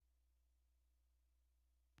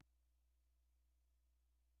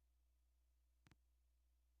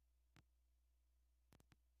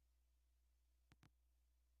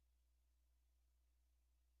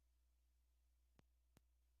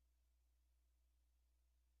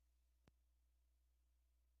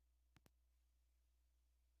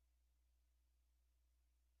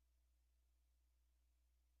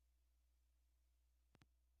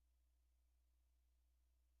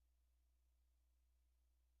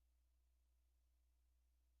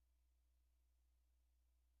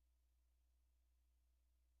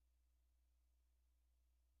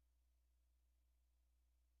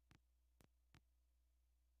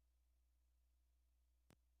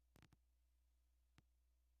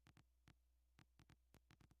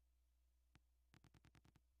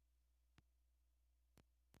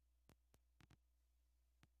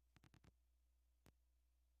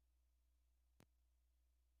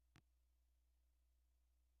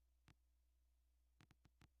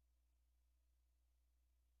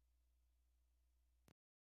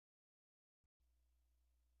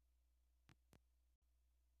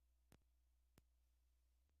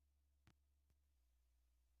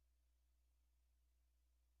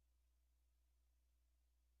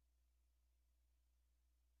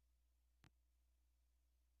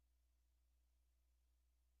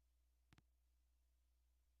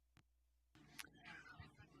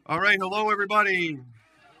All right, hello everybody.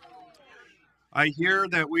 I hear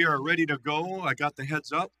that we are ready to go. I got the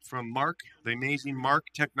heads up from Mark, the amazing Mark,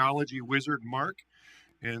 technology wizard Mark,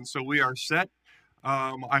 and so we are set.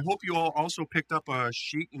 I hope you all also picked up a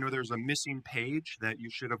sheet. You know, there's a missing page that you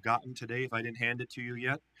should have gotten today if I didn't hand it to you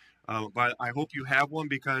yet. But I hope you have one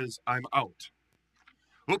because I'm out.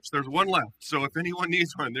 Oops, there's one left. So if anyone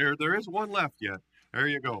needs one, there is one left yet. There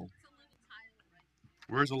you go.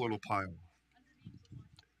 Where's a little pile?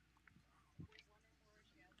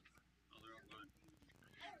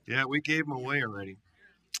 Yeah, we gave them away already.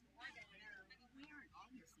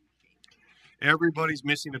 Everybody's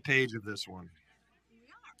missing a page of this one.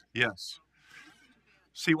 Yes.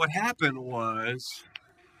 See, what happened was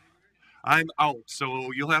I'm out,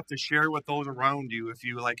 so you'll have to share with those around you if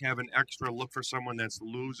you like have an extra look for someone that's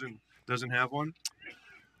losing doesn't have one.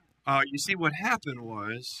 You see, what happened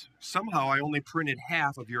was somehow I only printed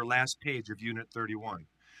half of your last page of Unit 31.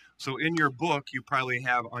 So in your book, you probably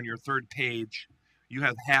have on your third page, you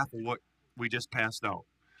have half of what we just passed out.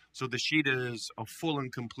 So the sheet is a full and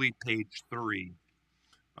complete page 3.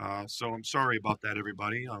 So I'm sorry about that,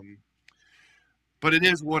 everybody. But it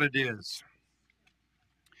is what it is.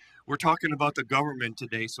 We're talking about the government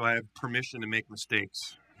today, so I have permission to make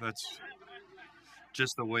mistakes. That's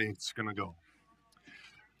just the way it's going to go.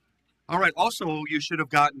 All right. Also, you should have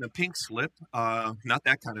gotten a pink slip. Not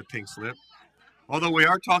that kind of pink slip. Although we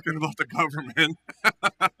are talking about the government.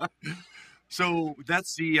 So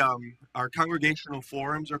that's our congregational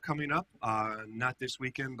forums are coming up, not this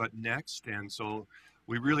weekend, but next. And so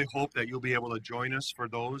we really hope that you'll be able to join us for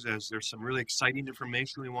those, as there's some really exciting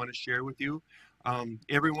information we want to share with you.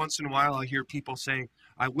 Every once in a while, I hear people say,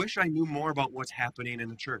 I wish I knew more about what's happening in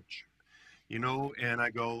the church. And I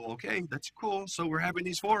go, okay, that's cool. So we're having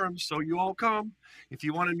these forums, so you all come. If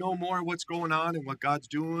you want to know more what's going on and what God's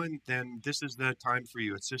doing, then this is the time for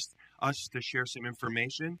you. It's just us to share some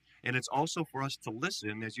information, and it's also for us to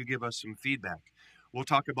listen as you give us some feedback. We'll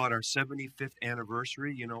talk about our 75th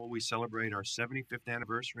anniversary. We celebrate our 75th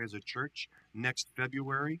anniversary as a church next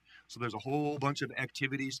February. So there's a whole bunch of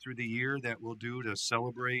activities through the year that we'll do to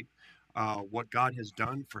celebrate what God has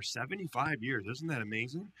done for 75 years. Isn't that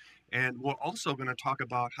amazing? And we're also going to talk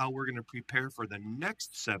about how we're going to prepare for the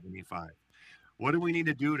next 75. What do we need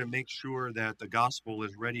to do to make sure that the gospel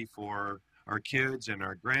is ready for our kids and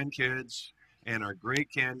our grandkids and our great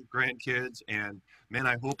grandkids? And man,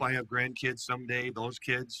 I hope I have grandkids someday, those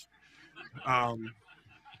kids. Um,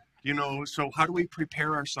 so how do we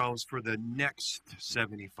prepare ourselves for the next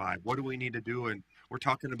 75? What do we need to do? And we're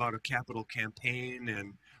talking about a capital campaign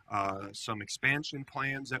and some expansion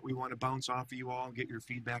plans that we want to bounce off of you all, get your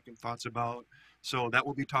feedback and thoughts about. So that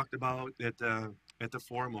will be talked about at the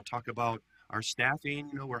forum. We'll talk about our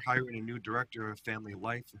staffing. We're hiring a new director of family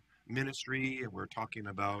life ministry, and we're talking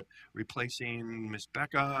about replacing Miss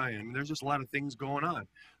Becca, and there's just a lot of things going on.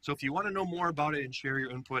 So if you want to know more about it and share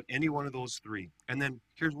your input, any one of those three. And then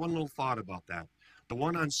here's one little thought about that. The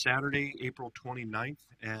one on Saturday, April 29th,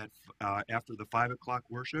 after the 5 o'clock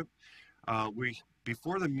worship,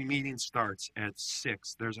 before the meeting starts at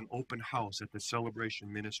 6, there's an open house at the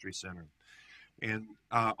Celebration Ministry Center. And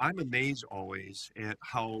I'm amazed always at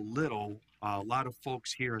how little a lot of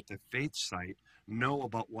folks here at the Faith site know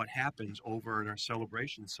about what happens over at our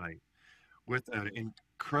celebration site. With an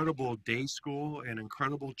incredible day school, an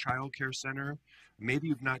incredible child care center, maybe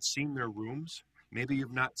you've not seen their rooms. Maybe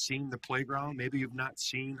you've not seen the playground. Maybe you've not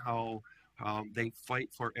seen how they fight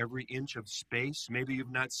for every inch of space. Maybe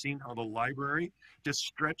you've not seen how the library just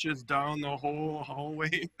stretches down the whole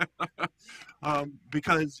hallway.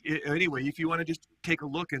 Anyway, if you want to just take a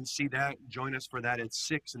look and see that, join us for that at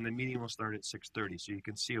 6, and the meeting will start at 6:30. So you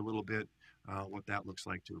can see a little bit what that looks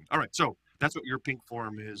like too. All right, so that's what your pink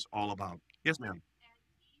forum is all about. Yes, ma'am.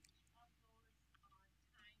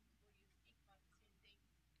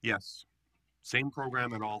 Yes, same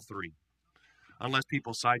program at all three. Unless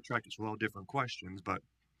people sidetrack us with all different questions, but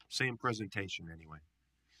same presentation anyway.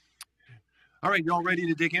 All right, y'all ready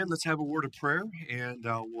to dig in? Let's have a word of prayer, and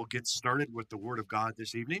we'll get started with the Word of God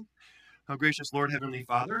this evening. Oh, gracious Lord, Heavenly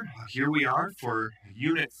Father, here we are for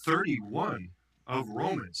Unit 31 of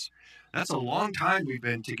Romans. That's a long time we've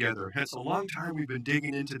been together. It's a long time we've been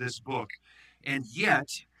digging into this book. And yet,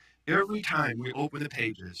 every time we open the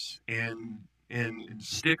pages and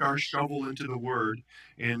stick our shovel into the Word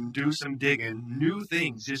and do some digging, new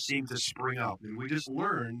things just seem to spring up, and we just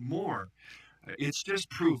learn more. It's just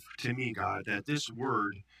proof to me, God, that this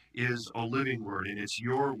Word is a living Word, and it's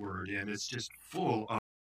your Word, and it's just full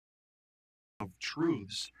of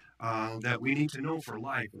truths that we need to know for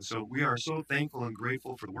life. And so we are so thankful and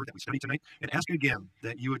grateful for the word that we studied tonight, and ask again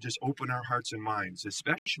that you would just open our hearts and minds,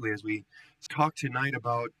 especially as we talk tonight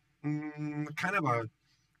about kind of a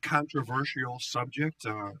controversial subject,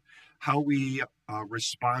 how we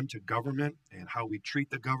respond to government and how we treat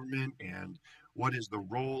the government and what is the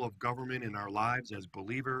role of government in our lives as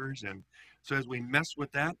believers. And so as we mess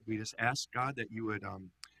with that, we just ask God that you would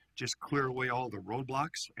just clear away all the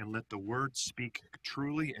roadblocks and let the word speak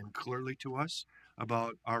truly and clearly to us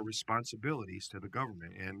about our responsibilities to the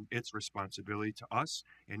government and its responsibility to us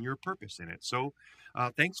and your purpose in it. So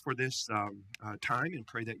thanks for this time, and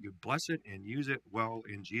pray that you bless it and use it well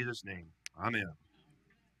in Jesus' name. Amen.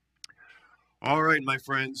 All right, my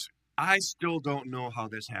friends, I still don't know how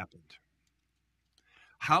this happened.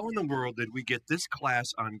 How in the world did we get this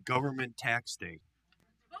class on government tax day?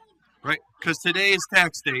 Right? Because today is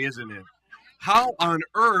tax day, isn't it? How on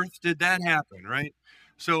earth did that happen, right?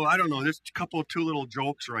 So I don't know. There's two little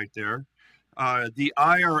jokes right there. The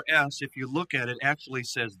IRS, if you look at it, actually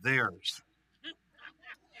says theirs.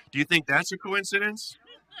 Do you think that's a coincidence?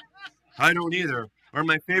 I don't either. Or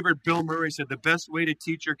my favorite, Bill Murray said the best way to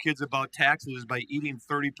teach your kids about taxes is by eating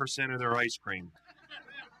 30% of their ice cream.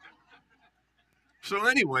 So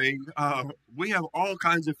anyway, we have all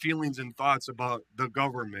kinds of feelings and thoughts about the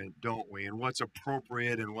government, don't we? And what's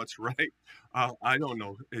appropriate and what's right. I don't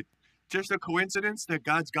know. Just a coincidence that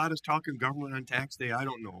God's got us talking government on tax day? I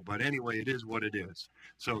don't know. But anyway, it is what it is.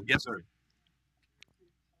 So, yes, sir.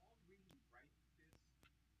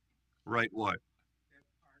 Right what?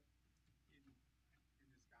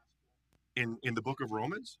 In the book of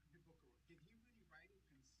Romans?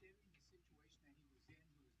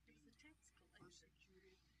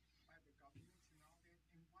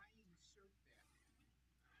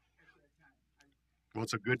 Well,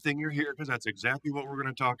 it's a good thing you're here because that's exactly what we're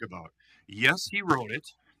going to talk about. Yes, he wrote it.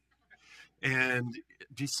 And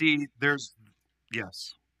do you see,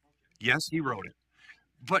 yes, yes, he wrote it.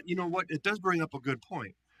 But you know what? It does bring up a good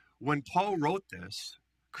point. When Paul wrote this,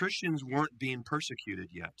 Christians weren't being persecuted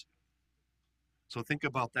yet. So think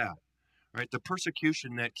about that, right? The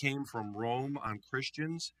persecution that came from Rome on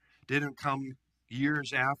Christians didn't come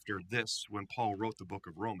years after this when Paul wrote the book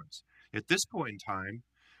of Romans. At this point in time,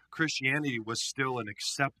 Christianity was still an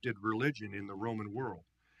accepted religion in the Roman world.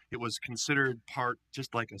 It was considered part,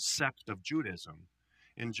 just like a sect of Judaism.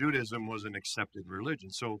 And Judaism was an accepted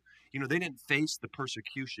religion. So, they didn't face the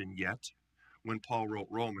persecution yet when Paul wrote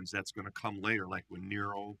Romans. That's going to come later, like when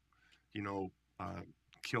Nero, you know, uh,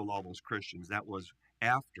 killed all those Christians. That was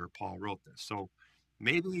after Paul wrote this. So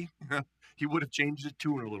maybe he would have changed the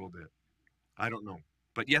tune a little bit. I don't know.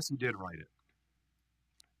 But yes, he did write it,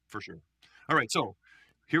 for sure. All right, so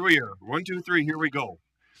here we are. 1, 2, 3, here we go.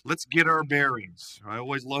 Let's get our bearings. I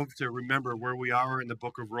always love to remember where we are in the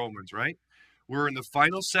book of Romans, right? We're in the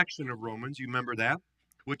final section of Romans. You remember that?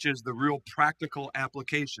 Which is the real practical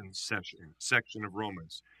application section of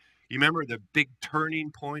Romans. You remember the big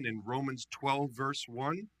turning point in Romans 12, verse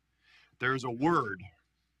 1? There's a word.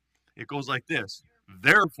 It goes like this: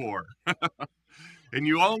 therefore. And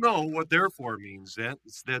you all know what therefore means.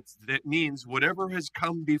 That means whatever has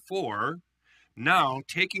come before, now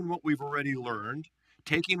taking what we've already learned,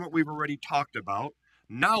 taking what we've already talked about,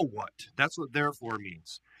 now what? That's what therefore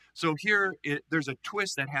means. So here, there's a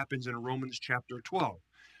twist that happens in Romans chapter 12.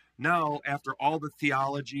 Now, after all the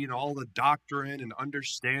theology and all the doctrine and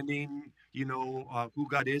understanding, who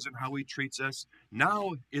God is and how he treats us,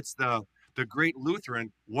 now it's the great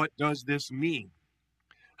Lutheran. What does this mean?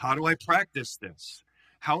 How do I practice this?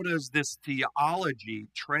 How does this theology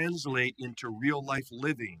translate into real life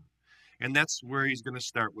living? And that's where he's going to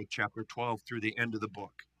start with chapter 12 through the end of the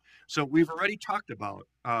book. So we've already talked about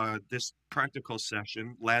this practical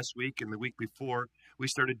session last week and the week before. We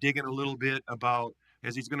started digging a little bit about,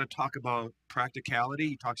 as he's going to talk about practicality,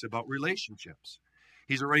 he talks about relationships.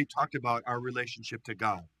 He's already talked about our relationship to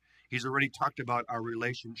God. He's already talked about our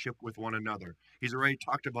relationship with one another. He's already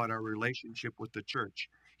talked about our relationship with the church.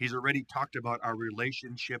 He's already talked about our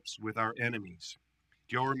relationships with our enemies.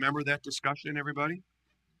 Do you all remember that discussion, everybody?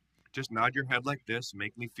 Just nod your head like this,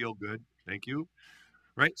 make me feel good. Thank you.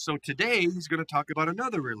 Right? So today he's going to talk about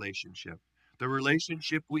another relationship, the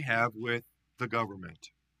relationship we have with the government.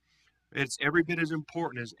 It's every bit as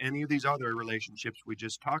important as any of these other relationships we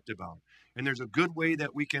just talked about. And there's a good way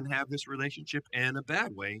that we can have this relationship and a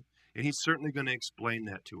bad way. And he's certainly going to explain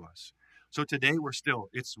that to us. So today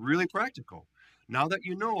it's really practical. Now that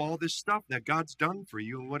you know all this stuff that God's done for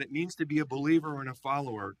you and what it means to be a believer and a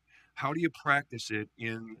follower, how do you practice it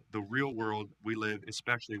in the real world we live,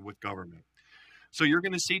 especially with government? So you're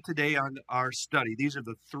going to see today on our study, these are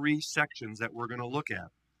the three sections that we're going to look at.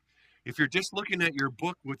 If you're just looking at your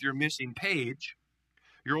book with your missing page,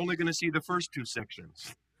 you're only going to see the first two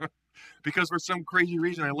sections because for some crazy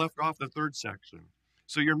reason I left off the third section.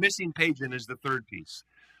 So your missing page in is the third piece.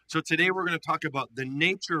 So today we're going to talk about the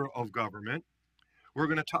nature of government. We're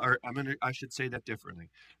going to talk, or I should say that differently.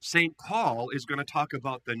 St. Paul is going to talk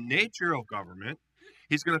about the nature of government.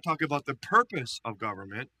 He's going to talk about the purpose of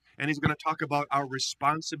government, and he's going to talk about our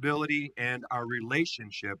responsibility and our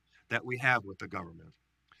relationship that we have with the government.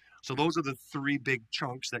 So those are the three big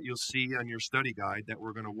chunks that you'll see on your study guide that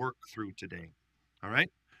we're going to work through today. All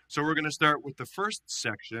right? So we're going to start with the first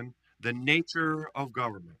section, the nature of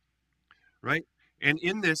government, right? And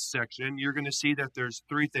in this section, you're going to see that there's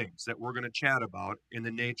three things that we're going to chat about in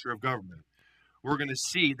the nature of government. We're going to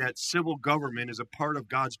see that civil government is a part of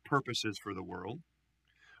God's purposes for the world.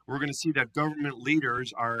 We're going to see that government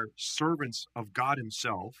leaders are servants of God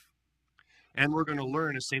himself. And we're going to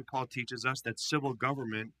learn, as St. Paul teaches us, that civil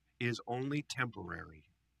government is only temporary.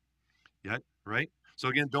 Yet, right? So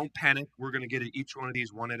again, don't panic. We're going to get at each one of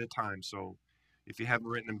these one at a time. So if you haven't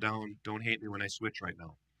written them down, don't hate me when I switch right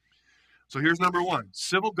now. So here's number one.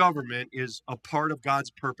 Civil government is a part of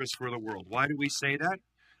God's purpose for the world. Why do we say that?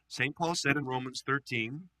 St. Paul said in Romans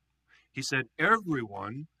 13, he said,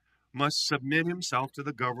 everyone must submit himself to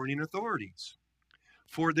the governing authorities.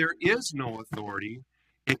 For there is no authority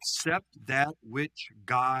except that which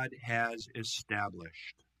God has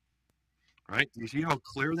established. Right? Do you see how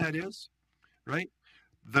clear that is? Right?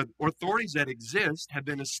 The authorities that exist have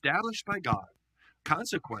been established by God.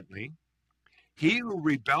 Consequently, he who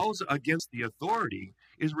rebels against the authority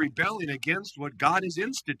is rebelling against what God has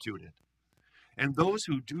instituted. And those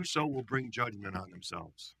who do so will bring judgment on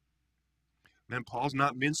themselves. Man, Paul's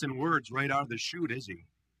not mincing words right out of the chute, is he?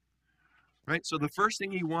 Right? So the first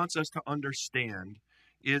thing he wants us to understand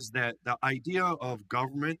is that the idea of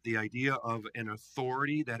government, the idea of an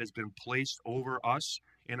authority that has been placed over us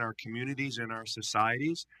in our communities, in our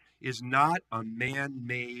societies, is not a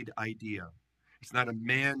man-made idea. It's not a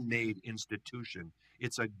man-made institution.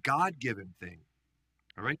 It's a God-given thing.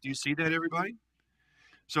 All right? Do you see that, everybody?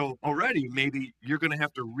 So already, maybe you're going to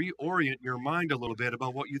have to reorient your mind a little bit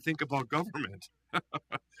about what you think about government.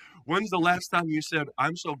 When's the last time you said,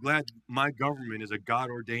 I'm so glad my government is a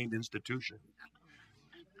God-ordained institution?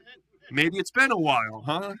 Maybe it's been a while,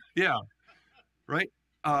 huh? Yeah, right?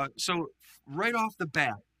 So right off the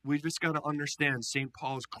bat, we just got to understand St.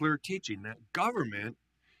 Paul's clear teaching that government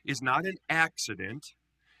is not an accident.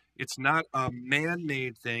 It's not a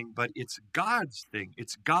man-made thing, but it's God's thing.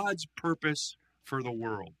 It's God's purpose for the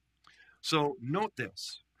world. So note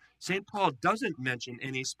this. St. Paul doesn't mention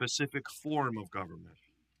any specific form of government.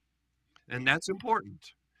 And that's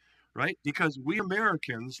important, right? Because we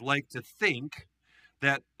Americans like to think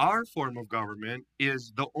that our form of government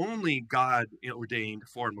is the only God-ordained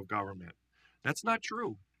form of government. That's not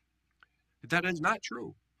true. That is not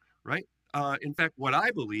true, right? In fact, what I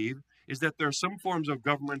believe is that there are some forms of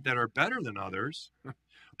government that are better than others,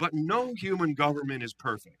 but no human government is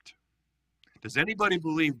perfect. Does anybody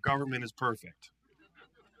believe government is perfect?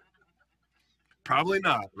 Probably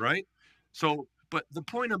not, right? So, but the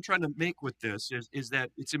point I'm trying to make with this is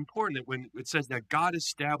that it's important that when it says that God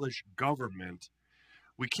established government,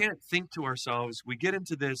 we can't think to ourselves, we get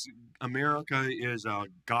into this America is a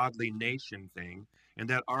godly nation thing, and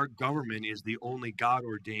that our government is the only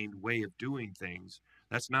God-ordained way of doing things.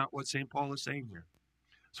 That's not what St. Paul is saying here.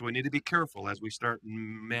 So we need to be careful as we start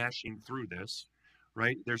mashing through this,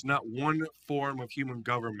 right? There's not one form of human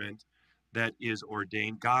government that is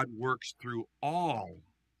ordained. God works through all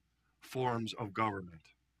forms of government,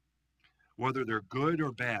 whether they're good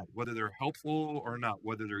or bad, whether they're helpful or not,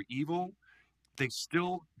 whether they're evil.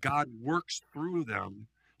 God works through them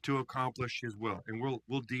to accomplish his will. And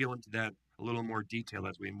we'll deal into that a little more detail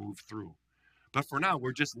as we move through. But for now,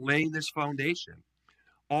 we're just laying this foundation.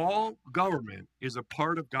 All government is a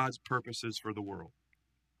part of God's purposes for the world.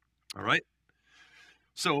 All right?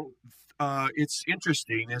 So it's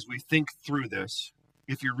interesting as we think through this.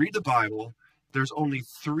 If you read the Bible, there's only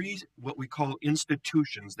three what we call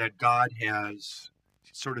institutions that God has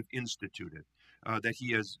sort of instituted, that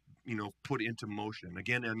he has put into motion.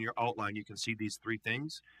 Again, on your outline, you can see these three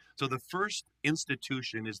things. So the first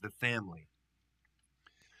institution is the family.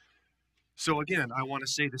 So again, I want to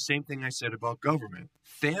say the same thing I said about government.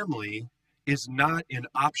 Family is not an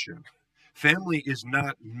option. Family is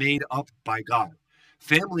not made up by God.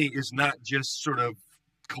 Family is not just sort of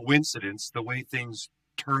coincidence, the way things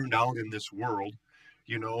turned out in this world,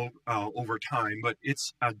 over time, but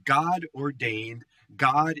it's a God-ordained,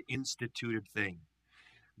 God-instituted thing.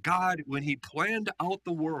 God, when he planned out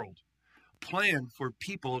the world, planned for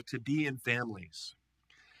people to be in families.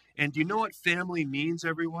 And do you know what family means,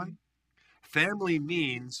 everyone? Family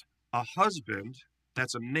means a husband,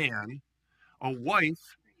 that's a man, a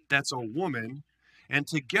wife, that's a woman, and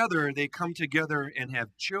together they come together and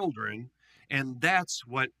have children, and that's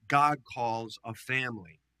what God calls a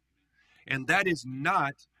family. And that is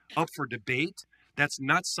not up for debate. That's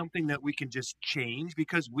not something that we can just change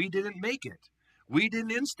because we didn't make it. We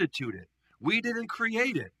didn't institute it. We didn't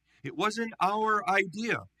create it. It wasn't our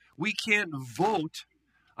idea. We can't vote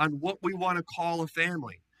on what we want to call a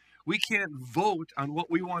family. We can't vote on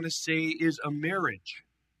what we want to say is a marriage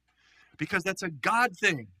because that's a God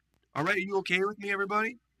thing. All right, are you okay with me,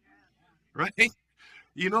 everybody? Right?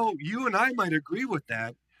 You know, you and I might agree with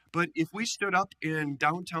that, but if we stood up in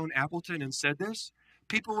downtown Appleton and said this,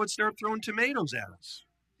 people would start throwing tomatoes at us.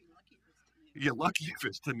 You're lucky if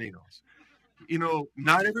it's tomatoes. You know,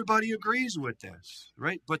 not everybody agrees with this,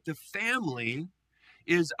 right? But the family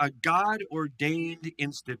is a God ordained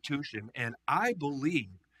institution, and I believe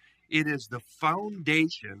it is the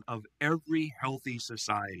foundation of every healthy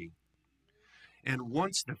society. And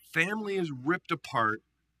once the family is ripped apart,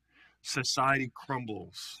 society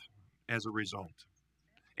crumbles as a result.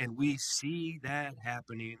 And we see that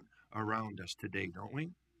happening around us today, don't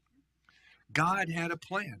we? God had a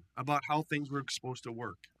plan about how things were supposed to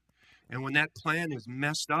work. And when that plan is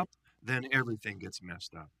messed up, then everything gets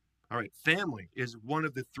messed up. All right, family is one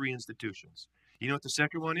of the three institutions. You know what the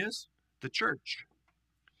second one is? The church.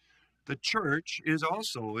 The church is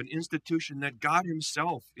also an institution that God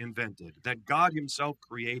Himself invented, that God Himself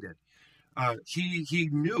created. He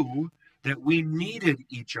knew that we needed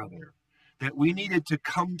each other, that we needed to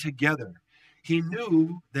come together. He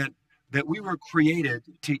knew that we were created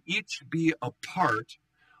to each be a part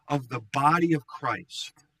of the body of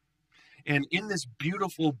Christ. And in this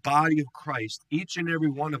beautiful body of Christ, each and every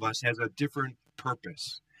one of us has a different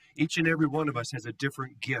purpose. Each and every one of us has a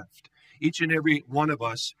different gift. Each and every one of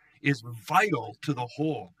us is vital to the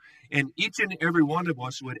whole. And each and every one of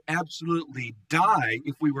us would absolutely die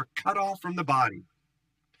if we were cut off from the body.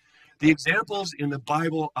 The examples in the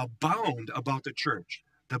Bible abound about the church.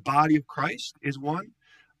 The body of Christ is one.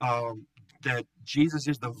 That Jesus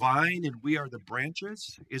is the vine and we are the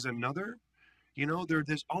branches is another. You know,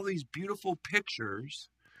 there's all these beautiful pictures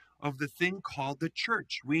of the thing called the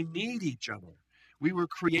church. We need each other. We were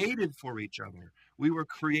created for each other. We were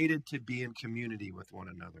created to be in community with one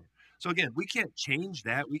another. So again, we can't change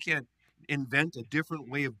that. We can't invent a different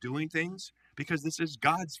way of doing things because this is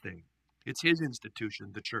God's thing. It's His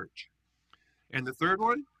institution, the church. And the third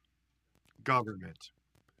one, government.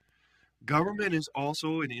 Government is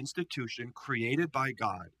also an institution created by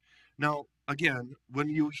God. Now, again, when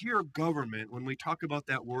you hear government, when we talk about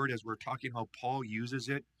that word as we're talking how Paul uses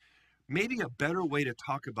it, maybe a better way to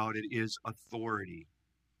talk about it is authority.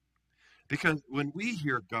 Because when we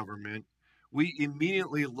hear government, we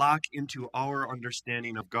immediately lock into our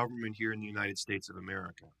understanding of government here in the United States of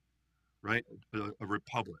America, right? A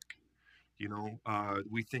republic. You know,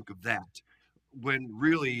 we think of that. When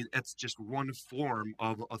really that's just one form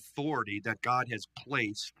of authority that God has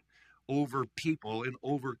placed over people and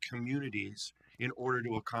over communities in order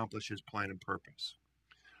to accomplish His plan and purpose.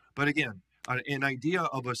 But again, an idea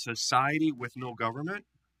of a society with no government,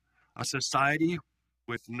 a society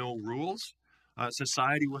with no rules, a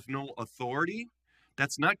society with no authority,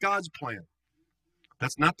 that's not God's plan.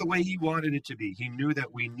 That's not the way He wanted it to be. He knew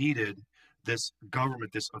that we needed this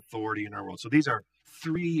government, this authority in our world. So these are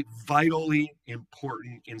three vitally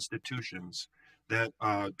important institutions that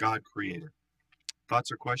God created.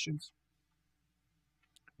 Thoughts or questions?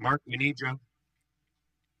 Mark, we need you.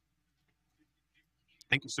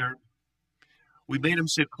 Thank you, sir. We made him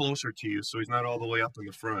sit closer to you so he's not all the way up in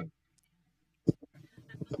the front.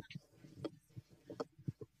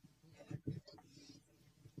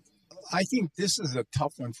 I think this is a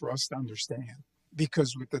tough one for us to understand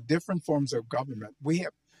because with the different forms of government, we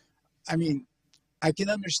have, I mean, I can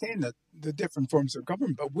understand that the different forms of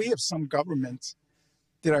government, but we have some governments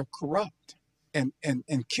that are corrupt and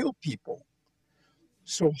kill people.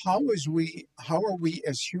 So how are we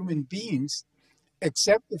as human beings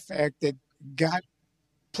accept the fact that God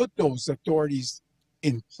put those authorities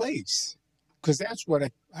in place? Because that's what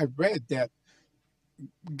I read, that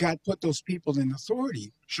God put those people in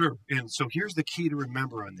authority. Sure. And so here's the key to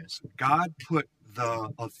remember on this. God put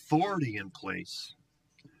the authority in place,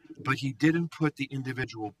 but He didn't put the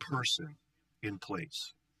individual person in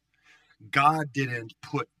place. God didn't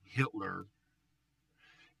put Hitler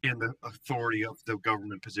in the authority of the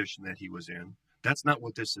government position that he was in. That's not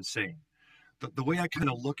what this is saying. The way I kind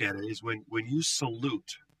of look at it is when you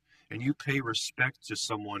salute and you pay respect to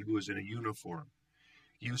someone who is in a uniform,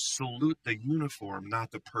 you salute the uniform,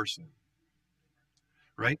 not the person,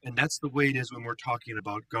 right? And that's the way it is when we're talking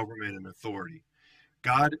about government and authority.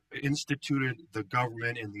 God instituted the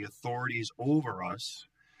government and the authorities over us,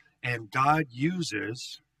 and God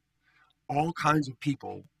uses all kinds of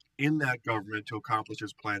people in that government to accomplish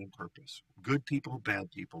his plan and purpose. Good people,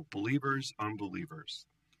 bad people, believers, unbelievers.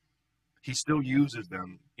 He still uses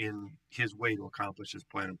them in his way to accomplish his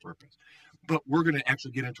plan and purpose. But we're going to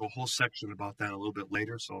actually get into a whole section about that a little bit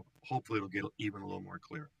later, so hopefully it'll get even a little more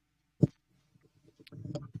clear.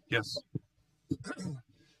 Yes.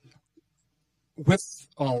 With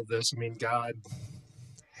all of this, I mean, God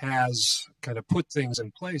has kind of put things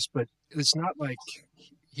in place, but it's not like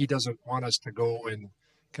he doesn't want us to go and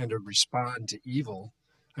kind of respond to evil.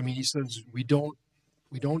 I mean, he says we don't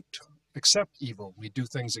accept evil. We do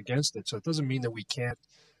things against it. So it doesn't mean that we can't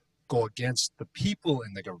go against the people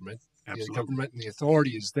in the government. Absolutely. The government and the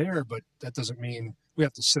authority is there, but that doesn't mean we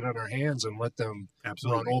have to sit on our hands and let them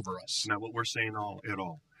Absolutely. run over us. Not what we're saying at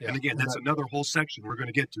all. Yeah. And again, that's another whole section we're going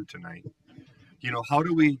to get to tonight. You know, how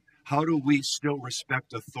do we still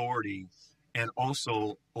respect authority and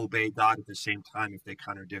also obey God at the same time if they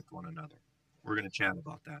contradict one another? We're going to chat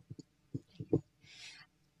about that.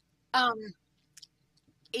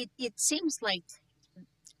 It seems like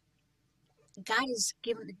God is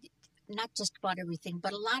given, not just about everything,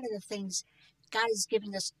 but a lot of the things God is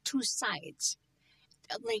giving us two sides,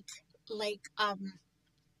 like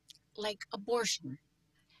abortion.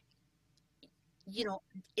 You know,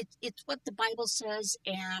 it's what the Bible says,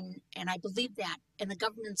 and I believe that, and the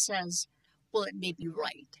government says, well, it may be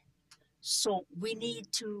right. So we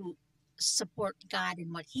need to support God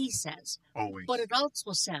in what He says. Always. But it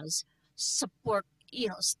also says support,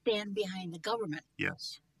 stand behind the government.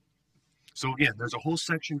 Yes. So again, there's a whole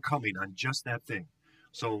section coming on just that thing.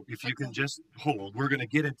 So if you can just hold, we're going to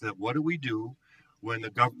get into what do we do when the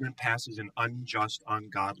government passes an unjust,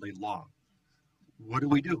 ungodly law? What do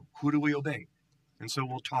we do? Who do we obey? And so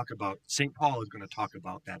we'll talk about, St. Paul is going to talk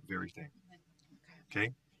about that very thing.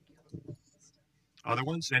 Okay? Other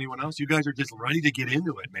ones? Anyone else? You guys are just ready to get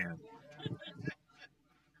into it, man.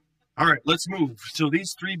 All right, let's move. So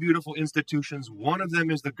these three beautiful institutions, one of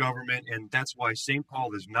them is the government, and that's why St.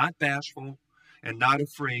 Paul is not bashful and not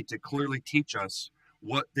afraid to clearly teach us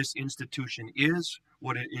what this institution is,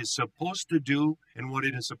 what it is supposed to do, and what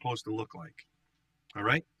it is supposed to look like. All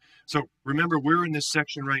right? So remember, we're in this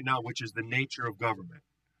section right now, which is the nature of government.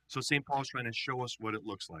 So St. Paul's trying to show us what it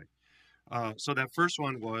looks like. So that first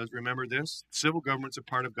one was, remember this, civil government's a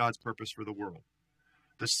part of God's purpose for the world.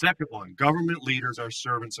 The second one, government leaders are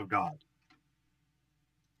servants of God.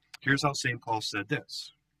 Here's how St. Paul said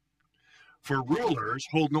this. For rulers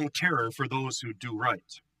hold no terror for those who do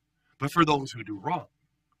right, but for those who do wrong.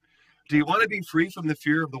 Do you want to be free from the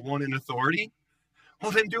fear of the one in authority?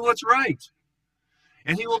 Well, then do what's right,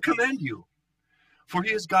 and he will commend you. For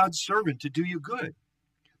he is God's servant to do you good.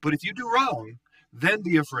 But if you do wrong, then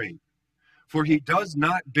be afraid. For he does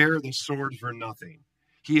not bear the sword for nothing.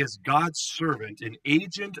 He is God's servant, an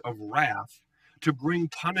agent of wrath to bring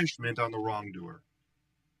punishment on the wrongdoer.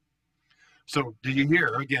 So, do you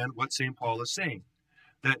hear again what St. Paul is saying?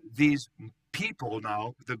 That these people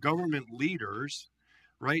now, the government leaders,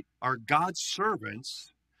 right, are God's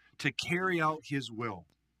servants to carry out his will.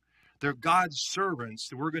 They're God's servants,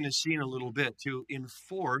 that we're going to see in a little bit, to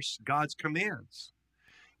enforce God's commands,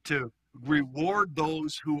 to reward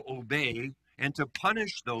those who obey and to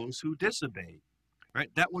punish those who disobey. Right?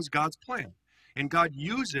 That was God's plan. And God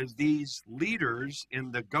uses these leaders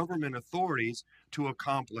in the government authorities to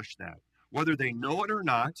accomplish that. Whether they know it or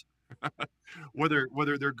not, whether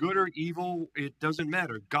they're good or evil, it doesn't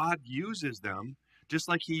matter. God uses them, just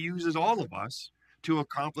like he uses all of us, to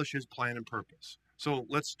accomplish his plan and purpose. So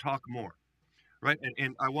let's talk more. Right?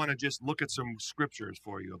 And I want to just look at some scriptures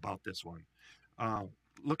for you about this one.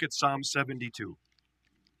 Look at Psalm 72.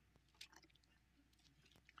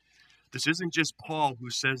 This isn't just Paul who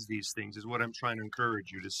says these things, is what I'm trying to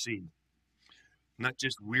encourage you to see. Not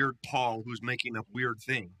just weird Paul who's making up weird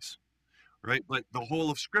things, right? But the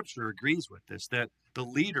whole of Scripture agrees with this, that the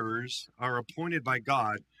leaders are appointed by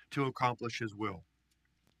God to accomplish his will.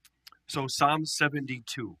 So Psalm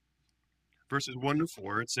 72, verses 1 to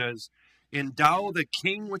 4, it says, Endow the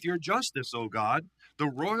king with your justice, O God, the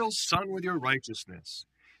royal son with your righteousness.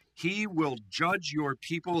 He will judge your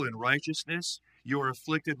people in righteousness, your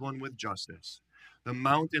afflicted one with justice. The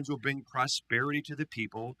mountains will bring prosperity to the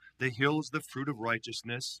people, the hills the fruit of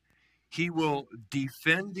righteousness. He will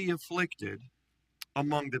defend the afflicted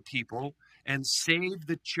among the people and save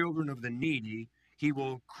the children of the needy. He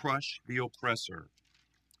will crush the oppressor.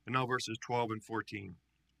 And now verses 12 and 14.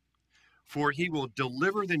 For he will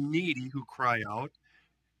deliver the needy who cry out,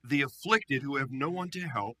 the afflicted who have no one to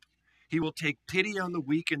help. He will take pity on the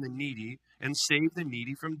weak and the needy and save the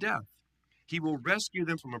needy from death. He will rescue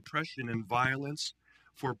them from oppression and violence,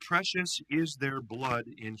 for precious is their blood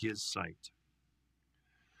in his sight.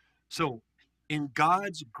 So, in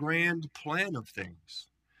God's grand plan of things,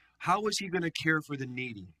 how is he going to care for the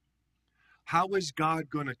needy? How is God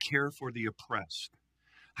going to care for the oppressed?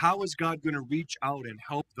 How is God going to reach out and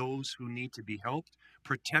help those who need to be helped,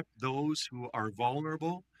 protect those who are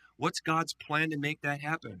vulnerable? What's God's plan to make that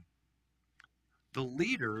happen? The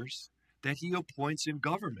leaders that he appoints in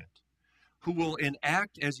government, who will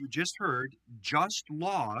enact, as you just heard, just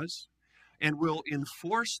laws and will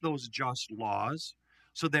enforce those just laws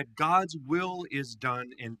so that God's will is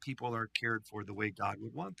done and people are cared for the way God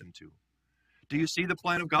would want them to. Do you see the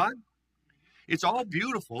plan of God? It's all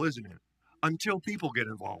beautiful, isn't it? Until people get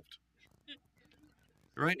involved,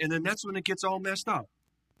 right? And then that's when it gets all messed up,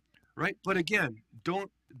 right? But again,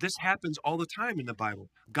 this happens all the time in the Bible.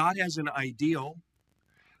 God has an ideal.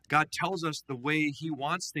 God tells us the way he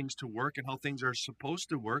wants things to work and how things are supposed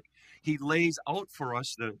to work. He lays out for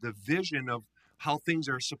us the vision of how things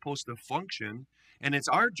are supposed to function. And it's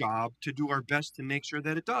our job to do our best to make sure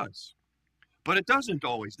that it does. But it doesn't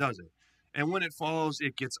always, does it? And when it falls,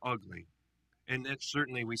 it gets ugly. And that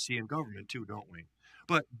certainly we see in government too, don't we?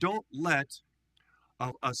 But don't let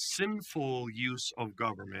a sinful use of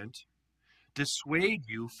government dissuade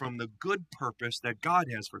you from the good purpose that God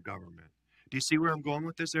has for government. Do you see where I'm going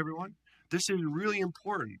with this, everyone? This is really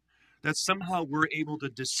important, that somehow we're able to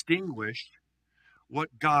distinguish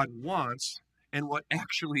what God wants and what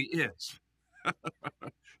actually is.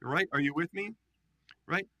 Right? Are you with me?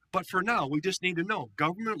 Right? But for now, we just need to know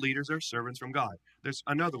government leaders are servants from God. There's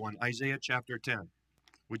another one, Isaiah chapter 10.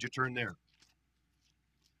 Would you turn there?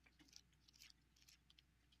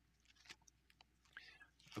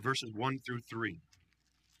 Verses 1 through 3.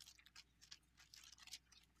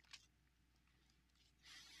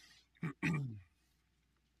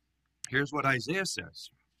 Here's what Isaiah says.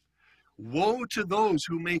 Woe to those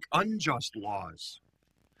who make unjust laws,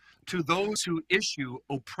 to those who issue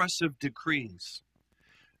oppressive decrees,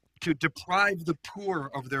 to deprive the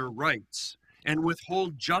poor of their rights and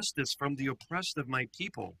withhold justice from the oppressed of my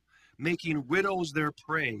people, making widows their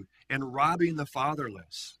prey and robbing the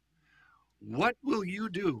fatherless. What will you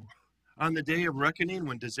do on the day of reckoning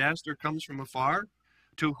when disaster comes from afar?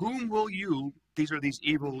 To whom will you, these are these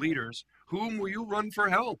evil leaders, whom will you run for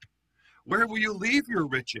help? Where will you leave your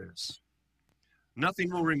riches?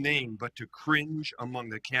 Nothing will remain but to cringe among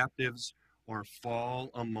the captives or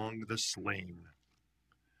fall among the slain.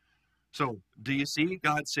 So, do you see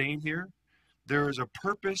God saying here? There is a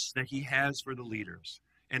purpose that he has for the leaders.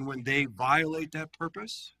 And when they violate that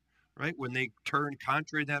purpose, right, when they turn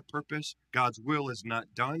contrary to that purpose, God's will is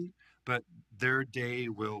not done, but their day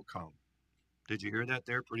will come. Did you hear that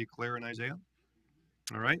there? Pretty clear in Isaiah?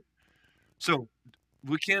 All right. So,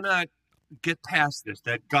 we cannot get past this,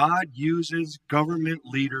 that God uses government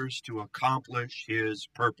leaders to accomplish his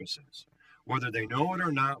purposes. Whether they know it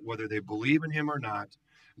or not, whether they believe in him or not,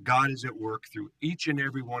 God is at work through each and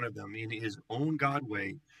every one of them in his own God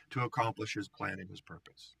way to accomplish his plan and his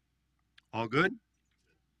purpose. All good?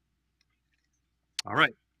 All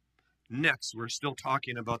right. Next, we're still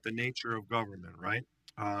talking about the nature of government, right?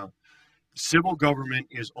 Civil government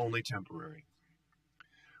is only temporary.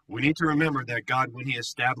 We need to remember that God, when he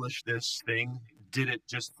established this thing, did it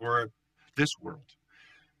just for this world.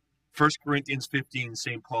 1 Corinthians 15,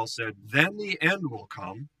 St. Paul said, then the end will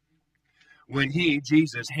come when he,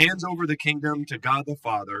 Jesus, hands over the kingdom to God the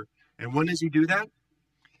Father. And when does he do that?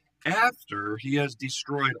 After he has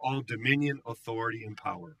destroyed all dominion, authority, and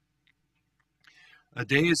power. A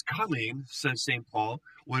day is coming, says St. Paul,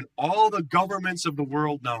 when all the governments of the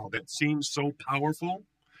world now that seem so powerful,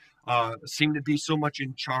 seem to be so much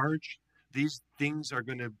in charge, these things are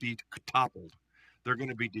going to be toppled. They're going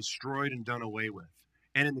to be destroyed and done away with.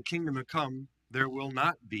 And in the kingdom to come, there will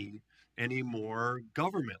not be any more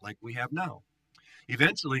government like we have now.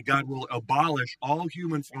 Eventually, God will abolish all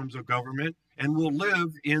human forms of government and will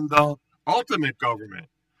live in the ultimate government,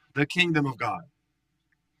 the kingdom of God.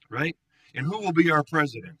 Right? And who will be our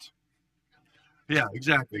president? Yeah,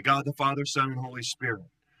 exactly. God the Father, Son, and Holy Spirit.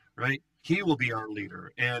 Right? He will be our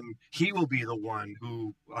leader, and he will be the one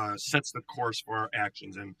who sets the course for our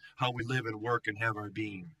actions and how we live and work and have our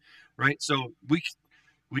being. Right? So we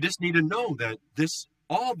just need to know that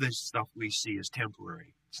all this stuff we see is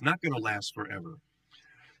temporary. It's not going to last forever.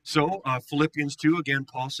 So Philippians 2, again,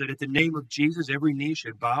 Paul said, at the name of Jesus, every knee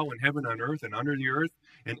should bow in heaven, on earth, and under the earth,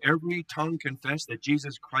 and every tongue confess that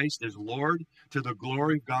Jesus Christ is Lord, to the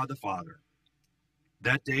glory of God the Father.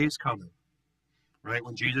 That day is coming, right,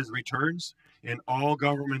 when Jesus returns, and all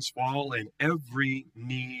governments fall, and every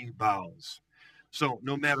knee bows. So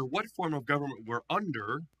no matter what form of government we're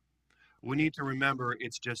under, we need to remember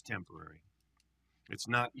it's just temporary. It's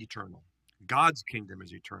not eternal. God's kingdom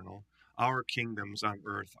is eternal. Our kingdoms on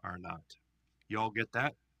earth are not. You all get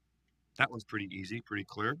that? That one's pretty easy, pretty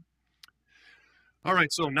clear. All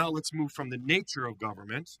right, so now let's move from the nature of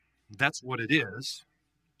government. That's what it is.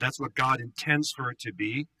 That's what God intends for it to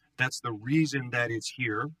be. That's the reason that it's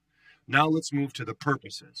here. Now let's move to the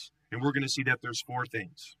purposes. And we're going to see that there's four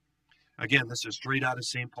things. Again, this is straight out of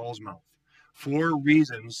St. Paul's mouth. Four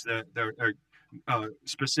reasons that there are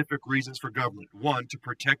specific reasons for government. One, to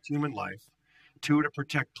protect human life. Two, to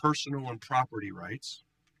protect personal and property rights.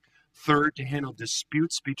 Third, to handle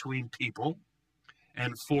disputes between people.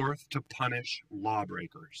 And fourth, to punish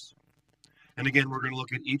lawbreakers. And again, we're going to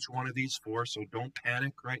look at each one of these four, so don't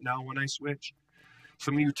panic right now when I switch.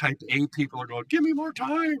 Some of you type A people are going, give me more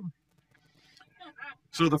time.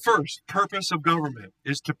 So the first purpose of government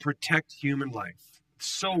is to protect human life.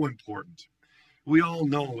 So important. We all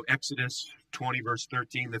know Exodus 20, verse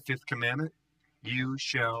 13, the fifth commandment, you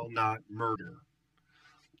shall not murder.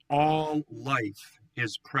 All life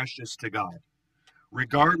is precious to God,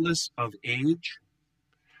 regardless of age,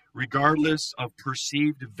 regardless of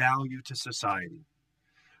perceived value to society.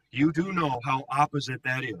 You do know how opposite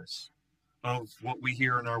that is of what we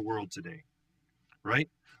hear in our world today, right?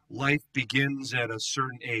 Life begins at a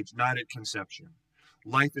certain age, not at conception.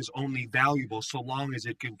 Life is only valuable so long as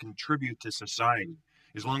it can contribute to society,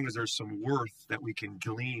 as long as there's some worth that we can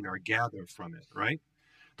glean or gather from it, right?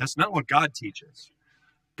 That's not what God teaches.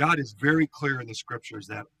 God is very clear in the scriptures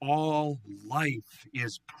that all life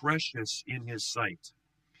is precious in his sight.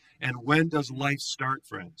 And when does life start,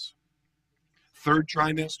 friends? Third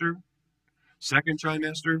trimester? Second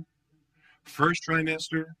trimester? First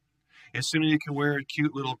trimester? As soon as you can wear a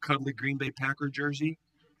cute little cuddly Green Bay Packer jersey?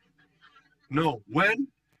 No. When?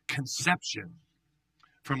 Conception.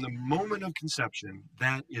 From the moment of conception,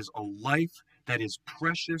 that is a life that is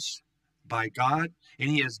precious by God, and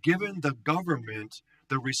he has given the government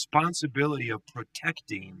the responsibility of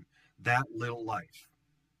protecting that little life.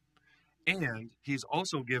 And he's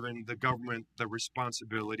also given the government the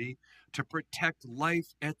responsibility to protect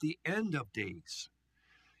life at the end of days.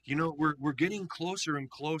 You know, we're getting closer and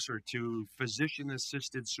closer to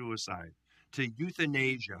physician-assisted suicide, to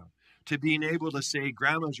euthanasia, to being able to say,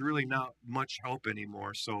 grandma's really not much help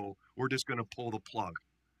anymore, so we're just going to pull the plug.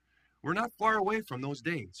 We're not far away from those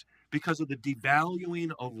days because of the devaluing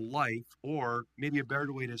of life, or maybe a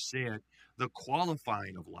better way to say it, the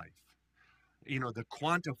qualifying of life. You know, the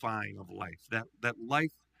quantifying of life, that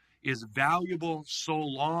life is valuable so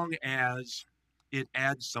long as it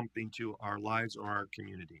adds something to our lives or our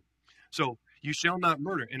community. So you shall not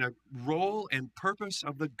murder. And a role and purpose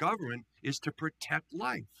of the government is to protect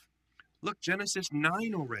life. Look, Genesis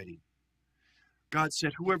 9 already. God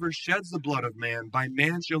said, whoever sheds the blood of man, by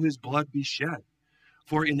man shall his blood be shed.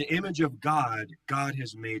 For in the image of God, God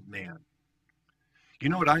has made man. You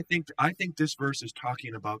know what I think? I think this verse is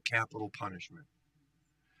talking about capital punishment.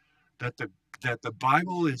 That the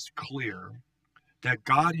Bible is clear that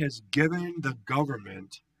God has given the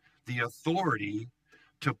government the authority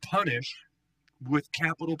to punish with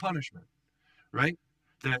capital punishment, right?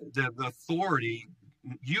 The authority,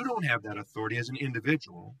 you don't have that authority as an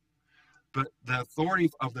individual, but the authority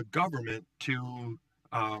of the government to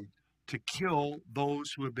kill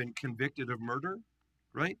those who have been convicted of murder,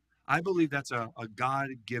 right? I believe that's a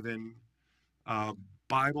God-given,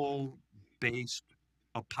 Bible-based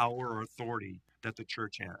power or authority that the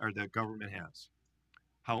church has, or the government has.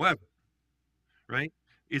 However, right,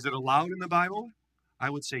 is it allowed in the Bible?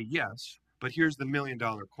 I would say yes, but here's the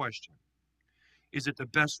million-dollar question. Is it the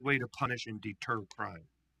best way to punish and deter crime?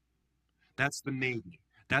 That's the maybe.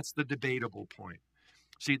 That's the debatable point.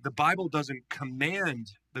 See, the Bible doesn't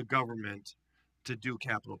command the government to do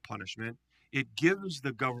capital punishment. It gives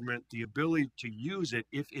the government the ability to use it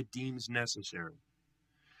if it deems necessary.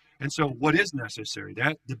 And so what is necessary?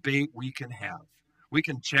 That debate we can have. We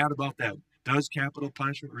can chat about that. Does capital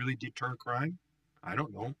punishment really deter crime? I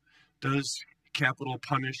don't know. Does capital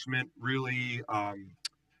punishment really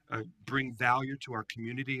bring value to our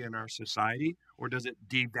community and our society? Or does it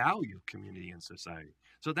devalue community and society?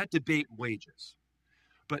 So that debate wages.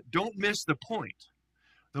 But don't miss the point.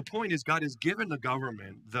 The point is God has given the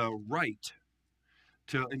government the right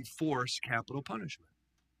to enforce capital punishment.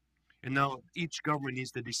 And now each government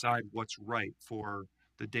needs to decide what's right for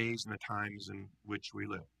the days and the times in which we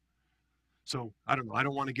live. So I don't know. I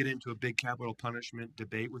don't want to get into a big capital punishment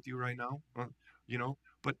debate with you right now, you know,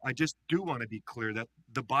 but I just do want to be clear that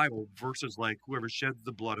the Bible, verses like whoever sheds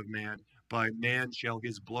the blood of man, by man shall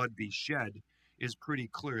his blood be shed, is pretty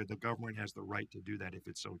clear. The government has the right to do that if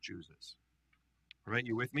it so chooses. All right,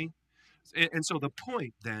 you with me? And so the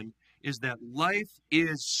point then is that life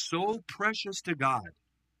is so precious to God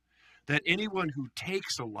that anyone who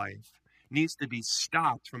takes a life needs to be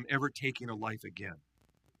stopped from ever taking a life again.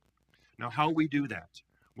 Now, how we do that,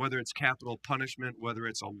 whether it's capital punishment, whether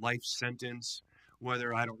it's a life sentence,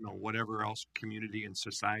 whether, I don't know, whatever else community and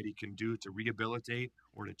society can do to rehabilitate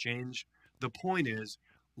or to change, the point is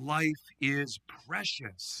life is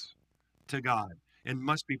precious to God and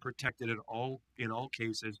must be protected in all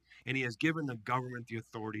cases, and he has given the government the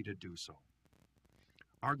authority to do so.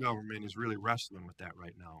 Our government is really wrestling with that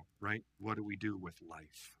right now, right? What do we do with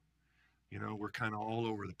life? You know, we're kind of all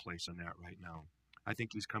over the place on that right now. I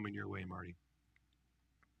think he's coming your way, Marty.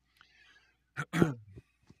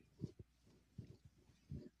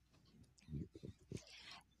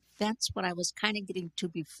 That's what I was kind of getting to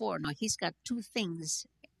before. Now, he's got two things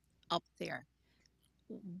up there.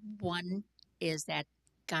 One is that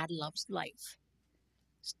God loves life.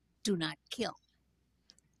 Do not kill.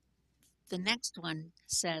 The next one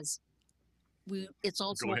says it's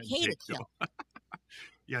also Go ahead and okay to take kill.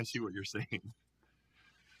 Yeah, I see what you're saying.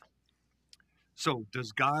 So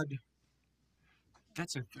does God,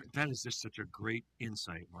 that is just such a great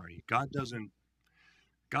insight, Marty. God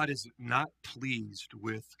is not pleased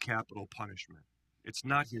with capital punishment. It's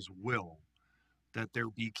not his will that there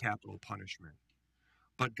be capital punishment.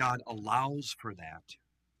 But God allows for that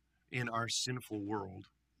in our sinful world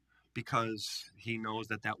because he knows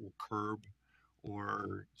that that will curb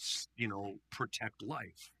or, protect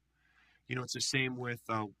life. It's the same with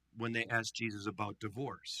when they asked Jesus about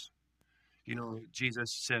divorce.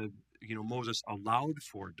 Jesus said, Moses allowed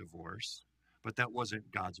for divorce, but that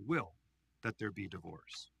wasn't God's will that there be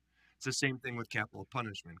divorce. It's the same thing with capital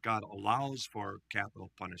punishment. God allows for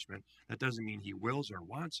capital punishment. That doesn't mean he wills or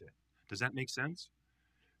wants it. Does that make sense?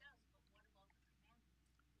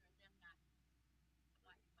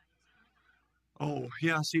 Oh,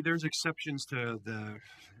 yeah. See, there's exceptions to the,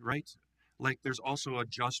 right? Like there's also a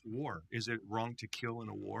just war. Is it wrong to kill in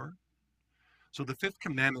a war? So the fifth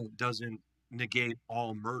commandment doesn't negate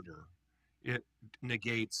all murder. It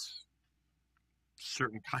negates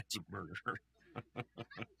certain kinds of murder.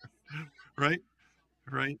 Right?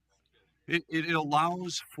 Right? It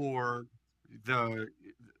allows for the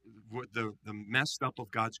the messed up of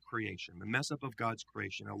God's creation. The mess up of God's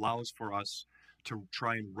creation allows for us to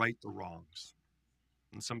try and right the wrongs.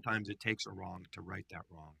 And sometimes it takes a wrong to right that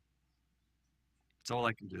wrong. That's all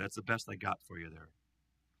I can do. That's the best I got for you there.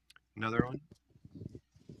 Another one?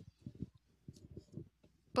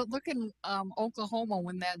 But look in Oklahoma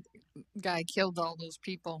when that guy killed all those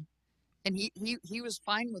people, and he was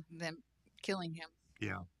fine with them killing him.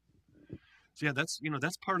 Yeah. So yeah,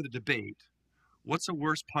 that's part of the debate. What's a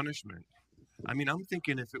worse punishment? I mean, I'm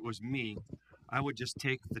thinking if it was me, I would just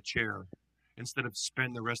take the chair instead of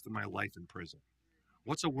spend the rest of my life in prison.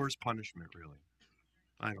 What's a worse punishment, really?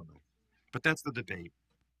 I don't know. But that's the debate,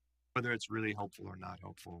 whether it's really helpful or not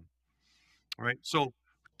helpful. All right. So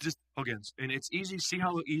just again, and it's easy. See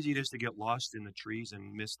how easy it is to get lost in the trees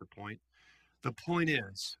and miss the point? The point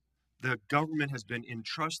is the government has been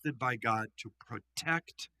entrusted by God to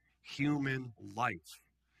protect human life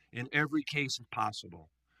in every case possible,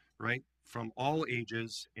 right? From all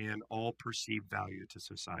ages and all perceived value to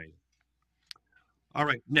society. All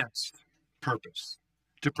right, next, purpose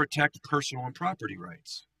to protect personal and property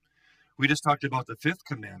rights. We just talked about the fifth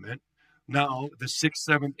commandment. Now, the sixth,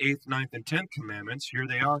 seventh, eighth, ninth, and 10th commandments, here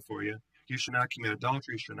they are for you. You shall not commit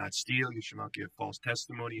adultery, you shall not steal, you shall not give false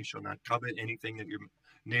testimony, you shall not covet anything that your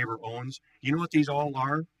neighbor owns. You know what these all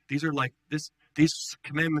are? These are like this. These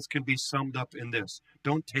commandments can be summed up in this.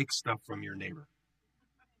 Don't take stuff from your neighbor.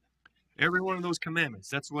 Every one of those commandments,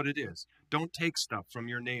 that's what it is. Don't take stuff from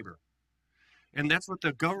your neighbor. And that's what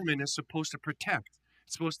the government is supposed to protect.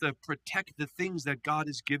 It's supposed to protect the things that God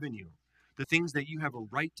has given you, the things that you have a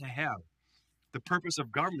right to have. The purpose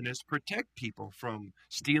of government is to protect people from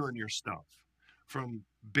stealing your stuff, from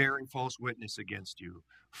bearing false witness against you,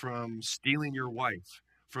 from stealing your wife,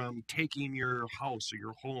 from taking your house or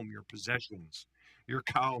your home, your possessions, your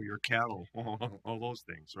cow, your cattle, all those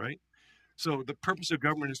things, right? So the purpose of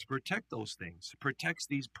government is to protect those things. It protects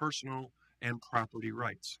these personal and property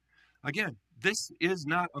rights. Again, this is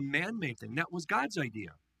not a man-made thing. That was God's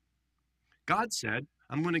idea. God said,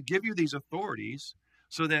 I'm going to give you these authorities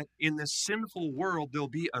so that in this sinful world, there'll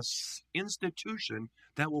be a institution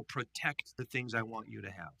that will protect the things I want you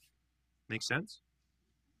to have. Make sense?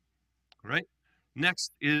 All right?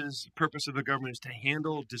 Next is purpose of the government is to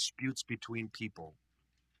handle disputes between people.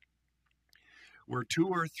 Where 2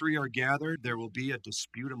 or 3 are gathered, there will be a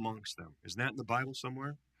dispute amongst them. Isn't that in the Bible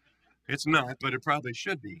somewhere? It's not, but it probably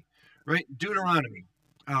should be. Right? Deuteronomy.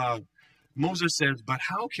 Moses says, "But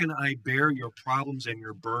how can I bear your problems and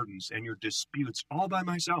your burdens and your disputes all by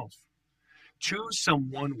myself? Choose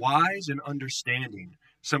someone wise and understanding,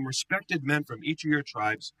 some respected men from each of your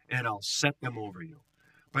tribes, and I'll set them over you."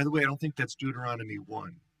 By the way, I don't think that's Deuteronomy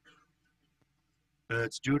 1.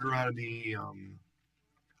 It's Deuteronomy,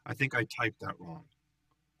 I think I typed that wrong.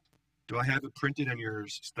 Do I have it printed on your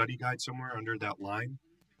study guide somewhere under that line?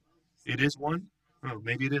 It is 1? Oh,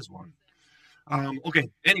 maybe it is 1. Okay,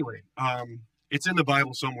 anyway, it's in the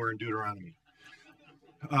Bible somewhere in Deuteronomy.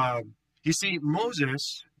 You see,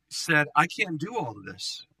 Moses said, I can't do all of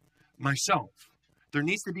this myself. There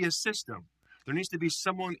needs to be a system. There needs to be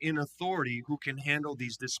someone in authority who can handle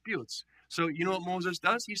these disputes. So you know what Moses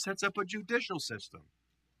does? He sets up a judicial system.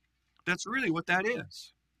 That's really what that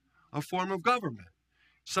is, a form of government.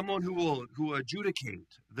 Someone who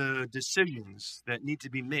adjudicate the decisions that need to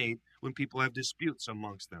be made when people have disputes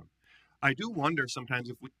amongst them. I do wonder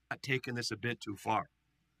sometimes if we've taken this a bit too far.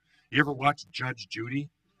 You ever watch Judge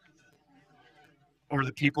Judy? Or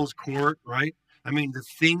the People's Court, right? I mean, the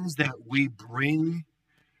things that we bring,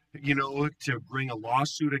 to bring a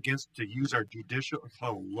lawsuit against, to use our judicial,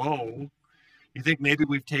 hello. You think maybe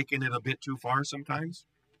we've taken it a bit too far sometimes?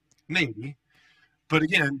 Maybe. But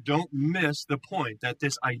again, don't miss the point that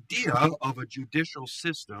this idea of a judicial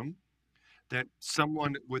system, that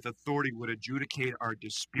someone with authority would adjudicate our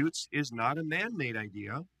disputes, is not a man-made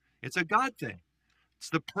idea. It's a God thing. It's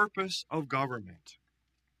the purpose of government.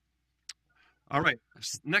 All right,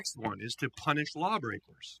 next one is to punish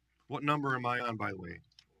lawbreakers. What number am I on, by the way?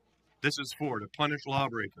 This is 4, to punish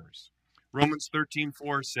lawbreakers. Romans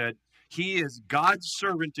 13:4 said, "He is God's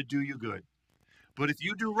servant to do you good. But if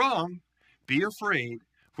you do wrong, be afraid,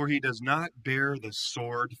 for he does not bear the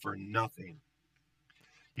sword for nothing."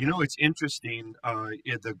 You know, it's interesting.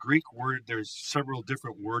 In the Greek word, there's several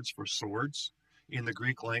different words for swords in the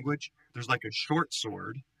Greek language. There's like a short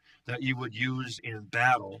sword that you would use in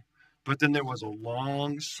battle. But then there was a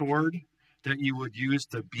long sword that you would use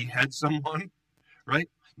to behead someone, right?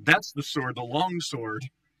 That's the sword, the long sword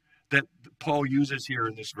that Paul uses here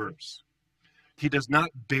in this verse. He does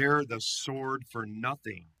not bear the sword for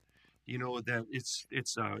nothing. You know, that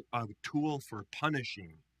it's a tool for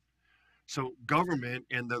punishing. So government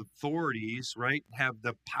and the authorities, right, have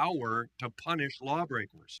the power to punish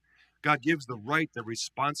lawbreakers. God gives the right, the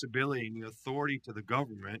responsibility, and the authority to the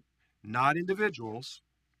government, not individuals,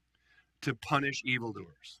 to punish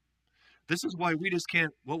evildoers. This is why we just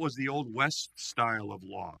can't, what was the old West style of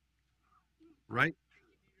law, right?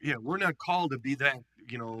 Yeah, we're not called to be that,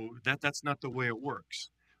 that's not the way it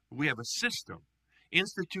works. We have a system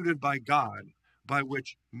instituted by God by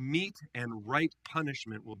which meet and right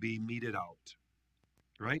punishment will be meted out,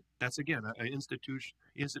 right? That's, again, an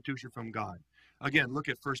institution from God. Again, look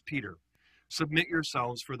at 1 Peter. "Submit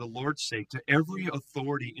yourselves for the Lord's sake to every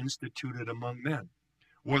authority instituted among men,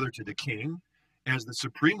 whether to the king as the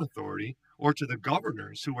supreme authority or to the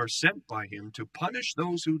governors who are sent by him to punish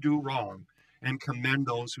those who do wrong and commend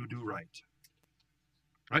those who do right."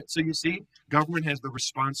 Right? So you see, government has the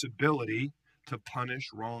responsibility to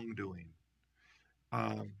punish wrongdoing.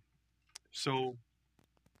 So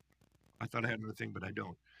I thought I had another thing, but I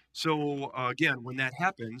don't. So again, when that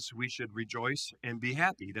happens, we should rejoice and be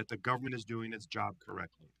happy that the government is doing its job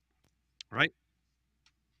correctly. Right?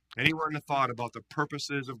 Anyone a thought about the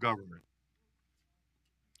purposes of government?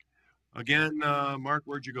 Again, Mark,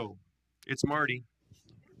 where'd you go? It's Marty.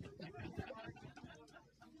 Thank you.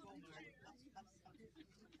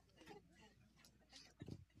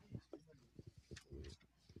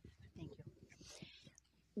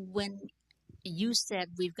 When you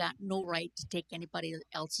said we've got no right to take anybody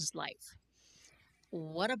else's life,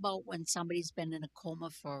 what about when somebody's been in a coma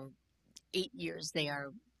for 8 years? They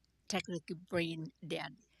are technically brain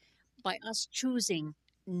dead. By us choosing,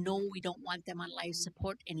 no, we don't want them on life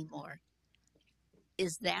support anymore.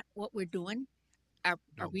 Is that what we're doing? Are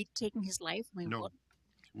we taking his life? I mean, No.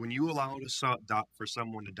 When you allow for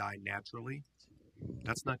someone to die naturally,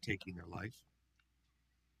 that's not taking their life.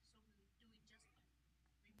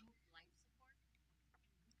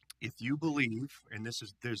 If you believe, and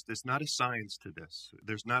there's not a science to this.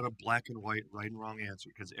 There's not a black and white, right and wrong answer,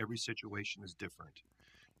 because every situation is different.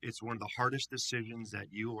 It's one of the hardest decisions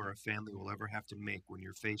that you or a family will ever have to make when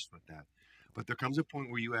you're faced with that. But there comes a point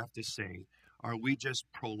where you have to say, are we just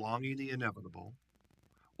prolonging the inevitable?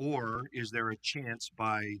 Or is there a chance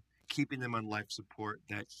by keeping them on life support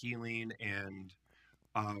that healing and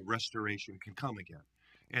restoration can come again?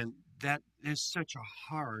 And that is such a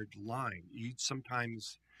hard line.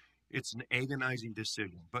 Sometimes it's an agonizing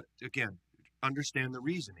decision. But again, understand the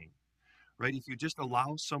reasoning, right? If you just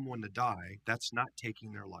allow someone to die, that's not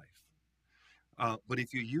taking their life. But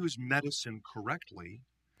if you use medicine correctly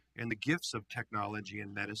and the gifts of technology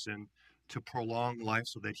and medicine to prolong life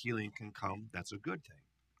so that healing can come, that's a good thing.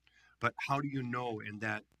 But how do you know in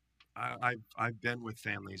that? I've been with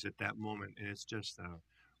families at that moment, and it's just a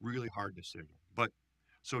really hard decision. But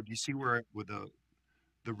so do you see where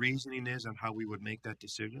the reasoning is on how we would make that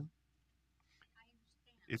decision?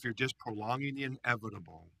 If you're just prolonging the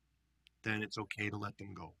inevitable, then it's okay to let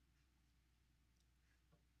them go.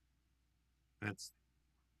 That's.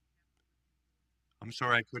 I'm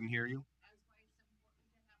sorry I couldn't hear you.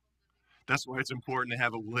 That's why it's important to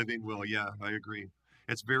have a living will. Yeah, I agree.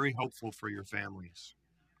 It's very helpful for your families.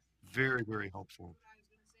 Very, very helpful.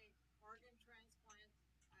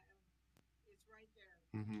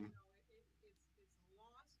 Mm-hmm.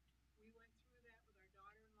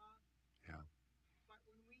 Yeah,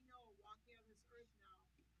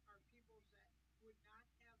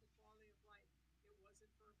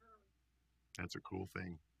 that's a cool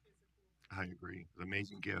thing. I agree. It's an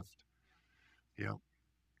amazing gift. Yeah.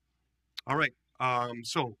 All right.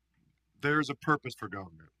 So there's a purpose for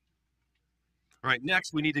government. All right.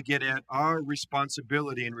 Next, we need to get at our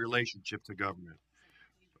responsibility in relationship to government.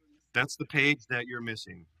 That's the page that you're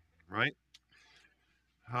missing, right?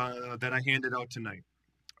 That I handed out tonight.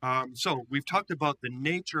 So we've talked about the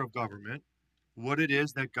nature of government, what it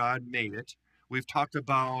is that God made it. We've talked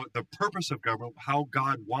about the purpose of government, how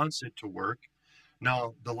God wants it to work.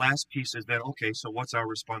 Now, the last piece is that, okay, so what's our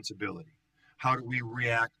responsibility? How do we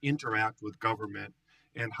interact with government,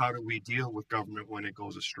 and how do we deal with government when it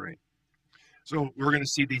goes astray? So we're going to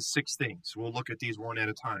see these 6 things. We'll look at these one at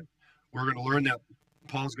a time. We're going to learn that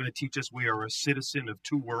Paul's going to teach us we are a citizen of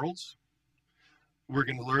 2 worlds. We're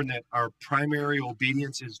going to learn that our primary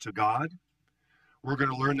obedience is to God. We're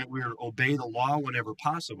going to learn that we are to obey the law whenever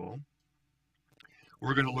possible.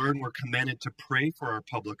 We're going to learn we're commanded to pray for our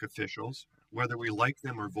public officials, whether we like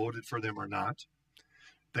them or voted for them or not.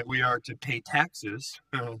 That we are to pay taxes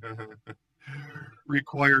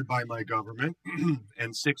required by my government.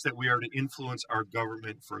 And 6, that we are to influence our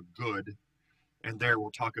government for good. And there we'll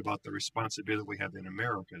talk about the responsibility we have in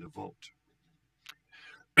America to vote.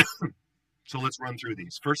 So let's run through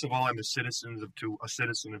these. First of all, I'm a citizen of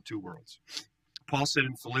two worlds. Paul said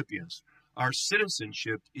in Philippians, our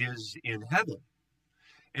citizenship is in heaven,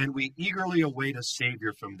 and we eagerly await a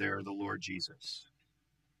Savior from there, the Lord Jesus.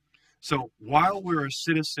 So while we're a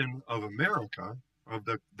citizen of America, of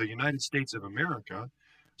the United States of America,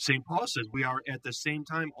 St. Paul says we are at the same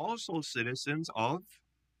time also citizens of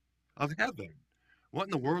heaven. What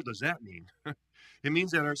in the world does that mean? It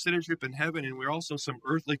means that our citizenship in heaven, and we're also some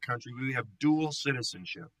earthly country, we have dual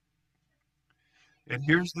citizenship. And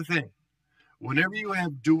here's the thing. Whenever you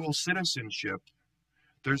have dual citizenship,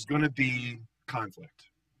 there's going to be conflict.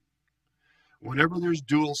 Whenever there's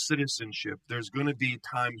dual citizenship, there's going to be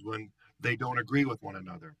times when they don't agree with one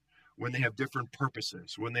another, when they have different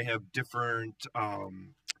purposes, when they have different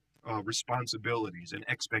responsibilities and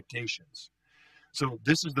expectations. So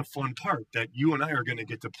this is the fun part that you and I are going to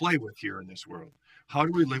get to play with here in this world. How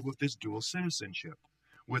do we live with this dual citizenship?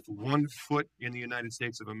 With 1 foot in the United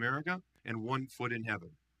States of America and 1 foot in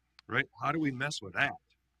heaven, right? How do we mess with that?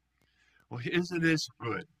 Well, isn't this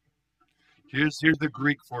good? Here's the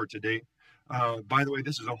Greek for today. By the way,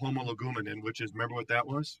 this is a homologumenen, which is, remember what that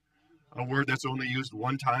was? A word that's only used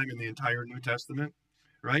 1 time in the entire New Testament,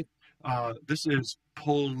 right? This is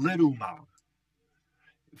polituma,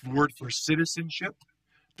 word for citizenship.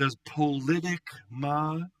 Does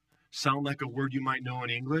politicma sound like a word you might know in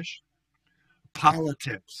English?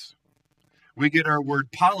 Politics. We get our word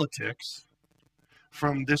politics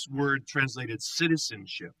from this word translated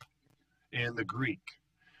citizenship in the Greek.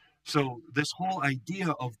 So this whole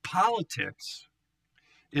idea of politics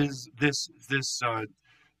is this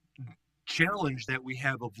challenge that we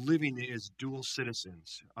have of living as dual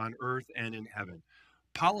citizens on earth and in heaven.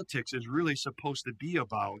 Politics is really supposed to be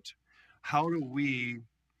about how do we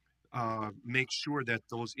make sure that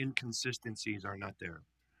those inconsistencies are not there.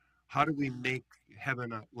 How do we make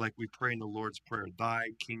heaven, like we pray in the Lord's Prayer,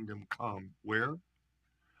 thy kingdom come, where?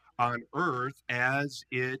 On earth as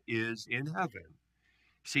it is in heaven.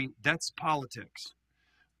 See, that's politics.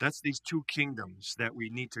 That's these 2 kingdoms that we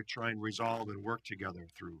need to try and resolve and work together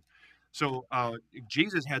through. So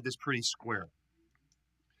Jesus had this pretty square.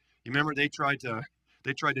 You remember they tried to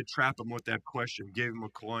trap him with that question, gave him a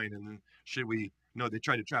coin, and then they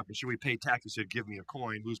tried to trap him. Should we pay tax? He said, give me a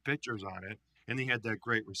coin, whose picture's on it? And he had that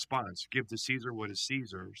great response, give to Caesar what is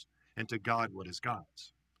Caesar's, and to God what is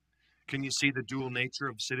God's. Can you see the dual nature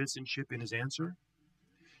of citizenship in his answer?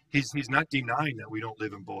 He's not denying that we don't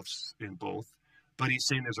live in both, but he's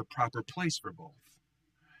saying there's a proper place for both.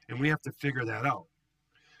 And we have to figure that out.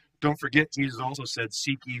 Don't forget, Jesus also said,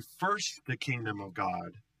 seek ye first the kingdom of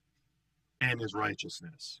God and his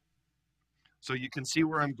righteousness. So you can see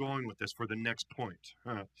where I'm going with this for the next point.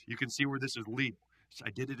 You can see where this is leading. I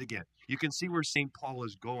did it again. You can see where St. Paul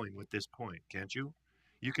is going with this point, can't you?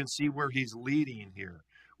 You can see where he's leading here.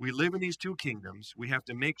 We live in these two kingdoms. We have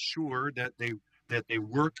to make sure that they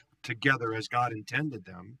work together as God intended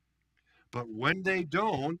them. But when they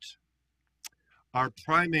don't, our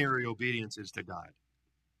primary obedience is to God.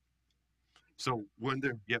 So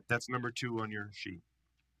that's number 2 on your sheet.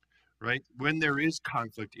 Right? When there is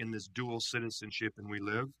conflict in this dual citizenship and we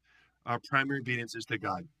live, our primary obedience is to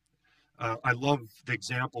God. I love the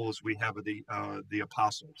examples we have of the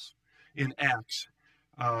apostles. In Acts,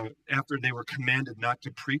 after they were commanded not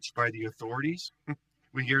to preach by the authorities,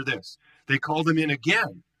 we hear this. They called them in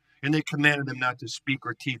again, and they commanded them not to speak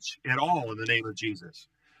or teach at all in the name of Jesus.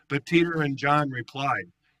 But Peter and John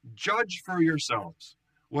replied, judge for yourselves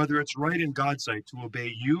whether it's right in God's sight to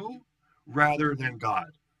obey you rather than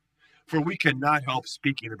God. For we cannot help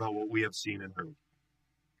speaking about what we have seen and heard.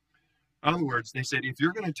 In other words, they said, if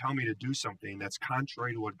you're going to tell me to do something that's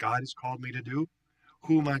contrary to what God has called me to do,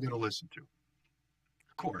 who am I going to listen to?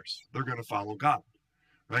 Of course, they're going to follow God,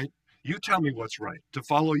 right? You tell me what's right, to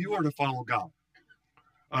follow you or to follow God.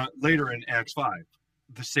 Later in Acts 5,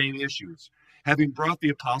 the same issues. Having brought the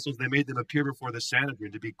apostles, they made them appear before the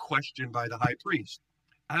Sanhedrin to be questioned by the high priest.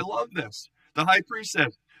 I love this. The high priest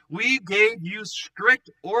says, we gave you strict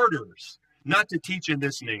orders not to teach in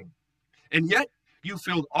this name. And yet you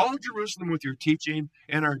filled all Jerusalem with your teaching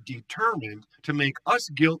and are determined to make us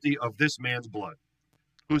guilty of this man's blood.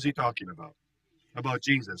 Who's he talking about? About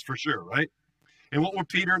Jesus, for sure, right? And what were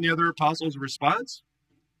Peter and the other apostles' response?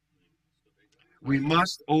 We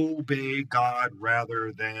must obey God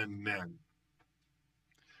rather than men.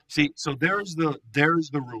 See, so there's the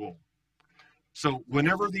rule. So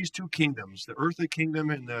whenever these two kingdoms, the earthly kingdom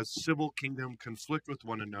and the civil kingdom, conflict with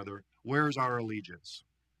one another, where's our allegiance?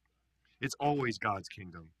 It's always God's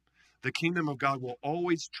kingdom. The kingdom of God will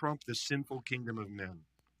always trump the sinful kingdom of men.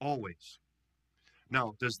 Always.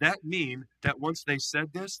 Now, does that mean that once they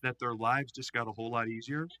said this, that their lives just got a whole lot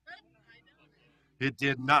easier? It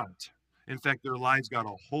did not. In fact, their lives got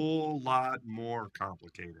a whole lot more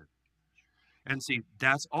complicated. And see,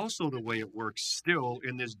 that's also the way it works still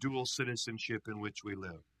in this dual citizenship in which we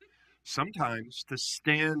live. Sometimes to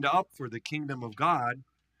stand up for the kingdom of God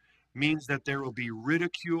means that there will be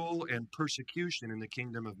ridicule and persecution in the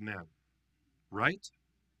kingdom of men. Right?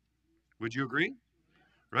 Would you agree?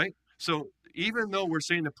 Right? So even though we're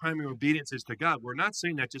saying the primary obedience is to God, we're not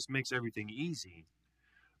saying that just makes everything easy,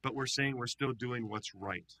 but we're saying we're still doing what's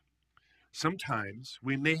right. Sometimes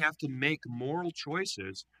we may have to make moral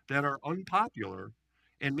choices that are unpopular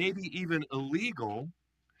and maybe even illegal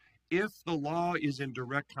if the law is in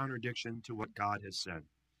direct contradiction to what God has said.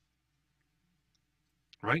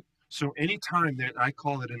 Right? So anytime that I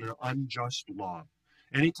call it an unjust law,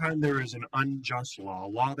 anytime there is an unjust law, a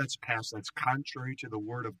law that's passed that's contrary to the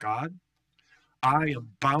word of God, I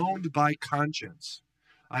am bound by conscience.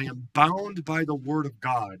 I am bound by the word of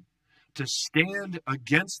God to stand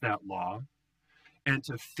against that law and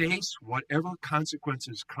to face whatever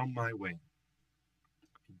consequences come my way.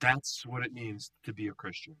 That's what it means to be a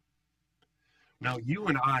Christian. Now, you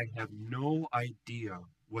and I have no idea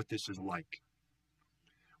what this is like.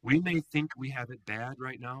 We may think we have it bad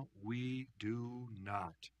right now. We do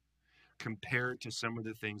not. Compared to some of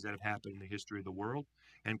the things that have happened in the history of the world,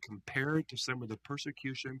 and compared to some of the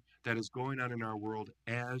persecution that is going on in our world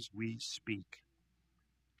as we speak.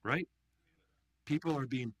 Right? People are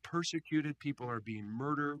being persecuted. People are being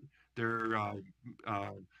murdered. Their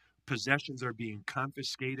possessions are being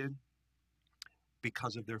confiscated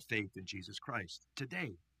because of their faith in Jesus Christ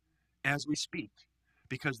today, as we speak,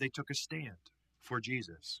 because they took a stand for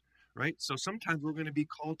Jesus, right? So sometimes we're going to be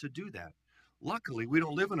called to do that. Luckily, we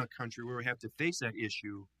don't live in a country where we have to face that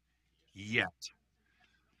issue yet.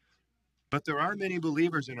 But there are many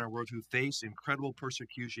believers in our world who face incredible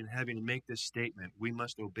persecution, having to make this statement: we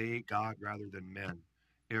must obey God rather than men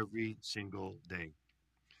every single day.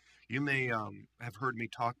 You may have heard me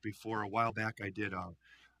talk before. A while back, I did a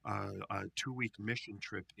 2-week mission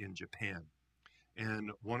trip in Japan.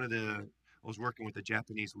 And I was working with the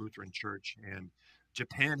Japanese Lutheran Church, and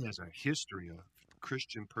Japan has a history of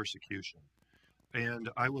Christian persecution. And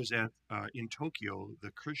I was at in Tokyo,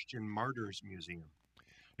 the Christian Martyrs Museum,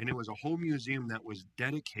 and it was a whole museum that was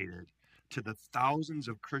dedicated to the thousands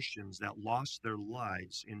of Christians that lost their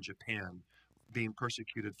lives in Japan being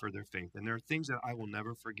persecuted for their faith. And there are things that I will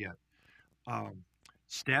never forget. Um,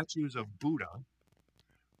 Statues of Buddha,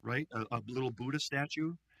 right? A little Buddha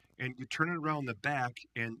statue, and you turn it around the back,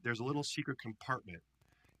 and there's a little secret compartment,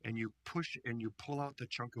 and you push and you pull out the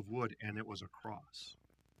chunk of wood, and it was a cross.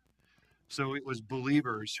 So it was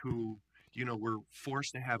believers who, were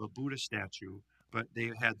forced to have a Buddha statue, but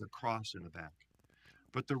they had the cross in the back.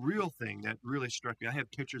 But the real thing that really struck me, I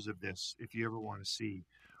have pictures of this if you ever want to see,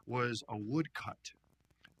 was a woodcut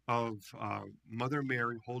of Mother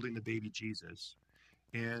Mary holding the baby Jesus.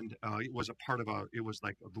 And it was it was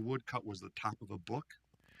like the woodcut was the top of a book.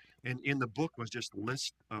 And in the book was just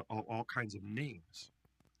list of all kinds of names.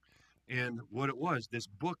 And what it was, this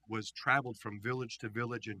book was traveled from village to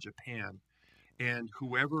village in Japan. And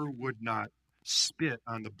whoever would not spit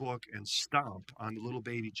on the book and stomp on the little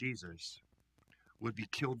baby Jesus would be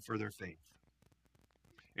killed for their faith.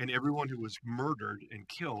 And everyone who was murdered and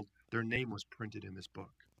killed, their name was printed in this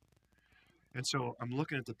book. And so I'm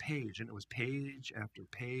looking at the page, and it was page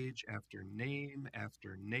after name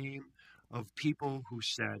after name of people who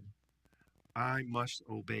said, I must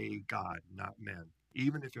obey God, not men,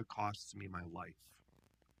 even if it costs me my life.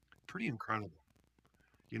 Pretty incredible.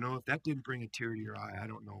 If that didn't bring a tear to your eye, I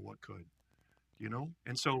don't know what could.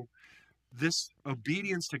 And so this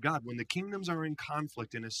obedience to God, when the kingdoms are in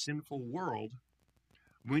conflict in a sinful world,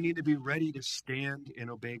 we need to be ready to stand and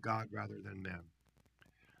obey God rather than men.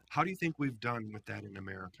 How do you think we've done with that in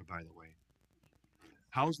America, by the way?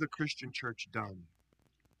 How's the Christian church done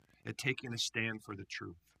at taking a stand for the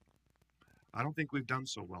truth? I don't think we've done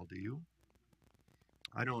so well, do you?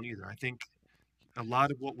 I don't either. I think a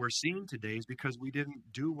lot of what we're seeing today is because we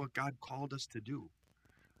didn't do what God called us to do.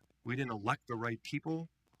 We didn't elect the right people.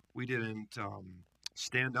 We didn't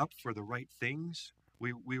stand up for the right things.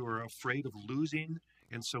 We were afraid of losing,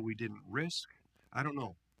 and so we didn't risk. I don't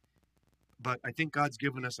know. But I think God's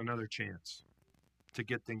given us another chance to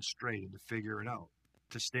get things straight and to figure it out,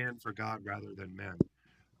 to stand for God rather than men.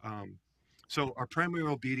 So our primary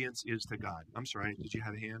obedience is to God. I'm sorry, did you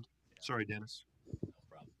have a hand? Sorry, Dennis. No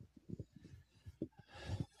problem.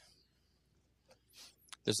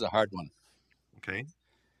 This is a hard one. Okay.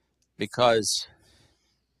 Because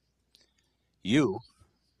you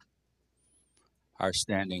are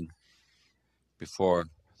standing before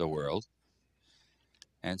the world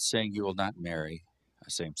and saying you will not marry a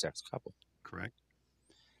same-sex couple. Correct.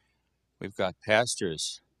 We've got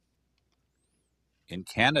pastors in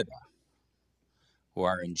Canada who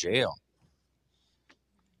are in jail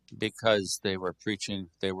because they were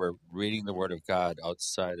reading the Word of God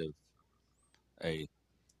outside of a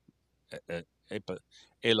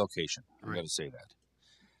location. I'm Right. going to say that.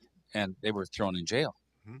 And they were thrown in jail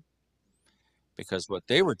Mm-hmm. because what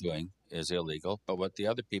they were doing is illegal, but what the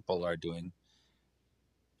other people are doing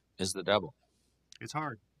is the devil. It's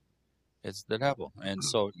hard. It's the devil. And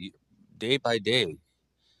so day by day,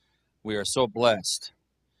 we are so blessed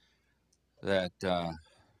that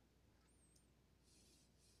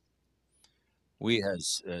we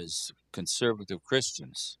as conservative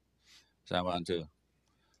Christians, so I want to,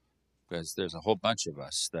 because there's a whole bunch of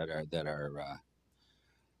us that are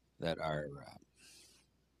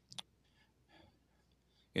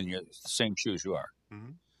in your same shoes you are,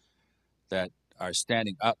 Mm-hmm. that are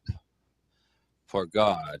standing up for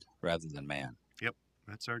God rather than man. Yep.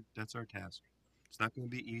 That's our task. It's not going to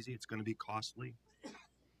be easy. It's going to be costly,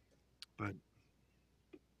 but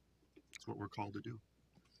it's what we're called to do.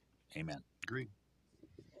 Amen. Agreed.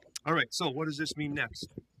 All right. So what does this mean next?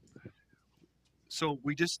 So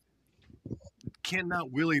we just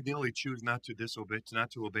cannot willy-nilly choose not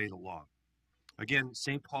to obey the law. Again,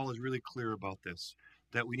 St. Paul is really clear about this,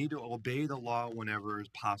 that we need to obey the law whenever is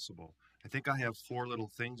possible. I think I have 4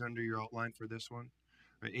 little things under your outline for this one,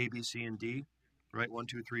 right? A, B, C, and D, right? 1,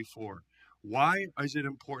 2, 3, 4. Why is it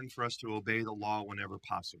important for us to obey the law whenever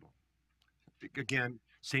possible? Again,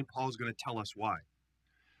 St. Paul is going to tell us why.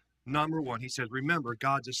 Number 1, he says, remember,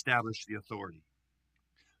 God's established the authority.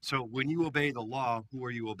 So when you obey the law, who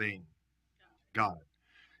are you obeying? God.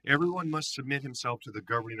 Everyone must submit himself to the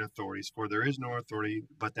governing authorities, for there is no authority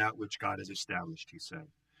but that which God has established, he said.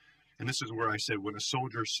 And this is where I said, when a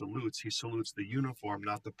soldier salutes, he salutes the uniform,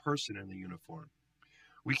 not the person in the uniform.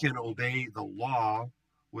 We can obey the law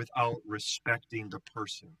without respecting the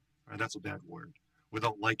person. Right? That's a bad word.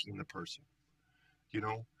 Without liking the person.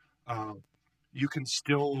 you can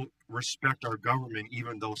still respect our government,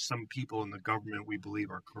 even though some people in the government we believe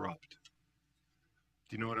are corrupt.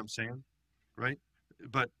 Do you know what I'm saying? Right?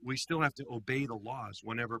 But we still have to obey the laws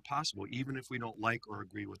whenever possible, even if we don't like or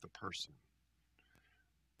agree with the person.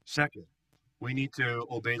 Second, we need to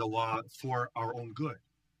obey the law for our own good.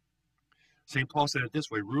 St. Paul said it this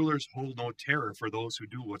way: rulers hold no terror for those who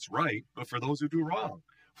do what's right, but for those who do wrong.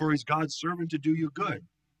 For he's God's servant to do you good.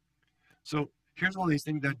 So here's one of these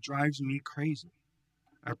things that drives me crazy.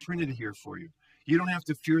 I printed it here for you. You don't have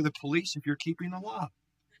to fear the police if you're keeping the law.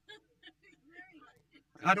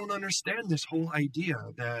 I don't understand this whole idea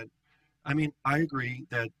that, I mean, I agree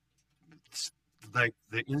that like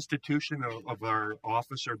the institution of our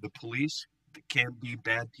officer, the police, can be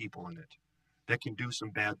bad people in it that can do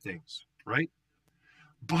some bad things, right?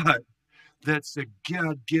 But that's a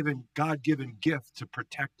God-given gift to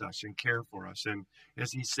protect us and care for us. And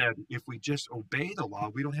as he said, if we just obey the law,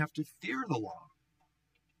 we don't have to fear the law,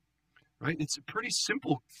 right? It's a pretty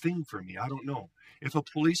simple thing for me. I don't know. If a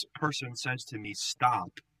police person says to me,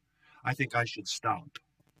 stop, I think I should stop.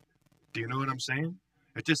 Do you know what I'm saying?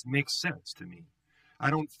 It just makes sense to me. I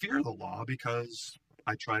don't fear the law because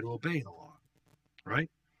I try to obey the law, right?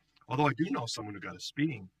 Although I do know someone who got a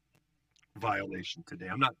speeding violation today.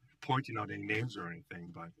 I'm not pointing out any names or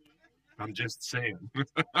anything, but I'm just saying.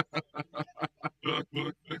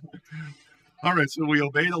 All right, so we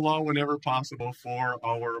obey the law whenever possible for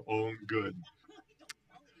our own good.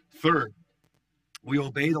 Third, we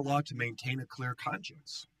obey the law to maintain a clear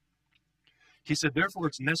conscience. He said, therefore,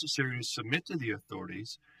 it's necessary to submit to the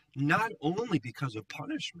authorities, not only because of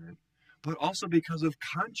punishment, but also because of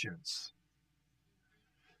conscience.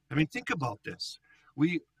 I mean, think about this.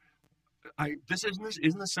 Isn't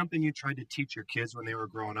this something you tried to teach your kids when they were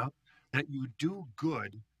growing up? That you do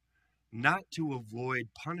good, not to avoid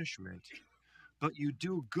punishment, but you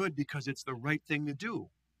do good because it's the right thing to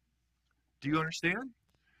do. Do you understand?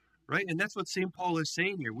 Right? And that's what St. Paul is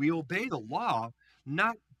saying here. We obey the law,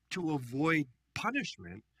 not to avoid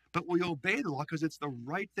punishment, but we obey the law because it's the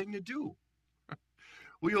right thing to do.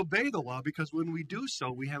 We obey the law because when we do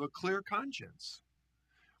so, we have a clear conscience.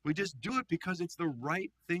 We just do it because it's the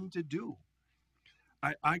right thing to do.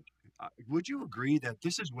 I would you agree that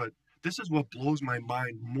this is what blows my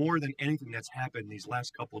mind more than anything that's happened these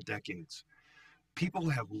last couple of decades? People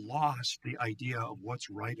have lost the idea of what's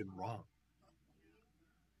right and wrong.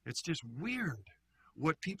 It's just weird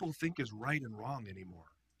what people think is right and wrong anymore.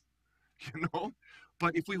 You know?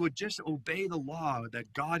 But if we would just obey the law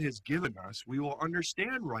that God has given us, we will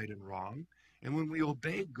understand right and wrong. And when we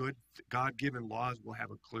obey good God-given laws, we'll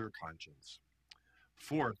have a clear conscience.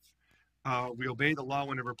 Fourth, we obey the law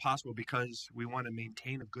whenever possible because we want to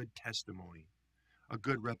maintain a good testimony, a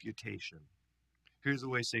good reputation. Here's the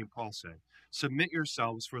way St. Paul said, submit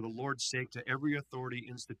yourselves for the Lord's sake to every authority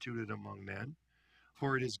instituted among men,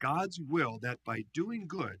 for it is God's will that by doing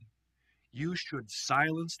good, you should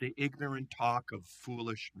silence the ignorant talk of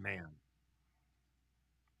foolish man.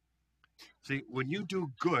 See, when you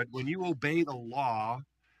do good, when you obey the law,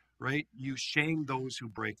 right, you shame those who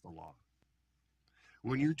break the law.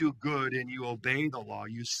 When you do good and you obey the law,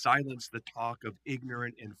 you silence the talk of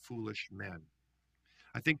ignorant and foolish men.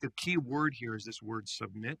 I think the key word here is this word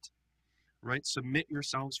submit, right? Submit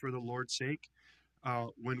yourselves for the Lord's sake.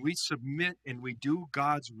 When we submit and we do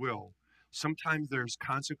God's will, sometimes there's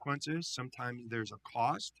consequences, sometimes there's a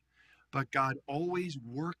cost, but God always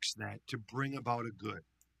works that to bring about a good.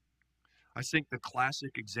 I think the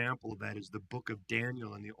classic example of that is the book of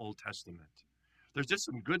Daniel in the Old Testament. There's just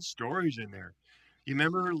some good stories in there. You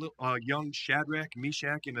remember young Shadrach,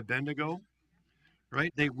 Meshach, and Abednego,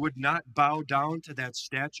 right? They would not bow down to that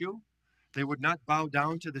statue. They would not bow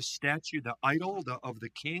down to the statue, the idol of the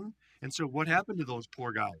king. And so what happened to those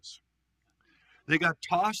poor guys? They got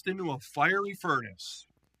tossed into a fiery furnace.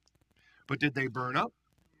 But did they burn up?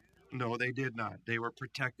 No, they did not. They were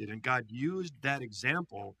protected. And God used that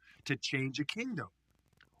example to change a kingdom.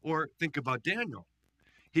 Or think about Daniel.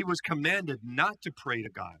 He was commanded not to pray to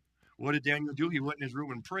God. What did Daniel do? He went in his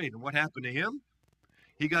room and prayed. And what happened to him?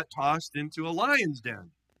 He got tossed into a lion's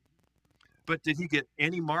den. But did he get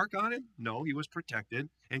any mark on him? No, he was protected.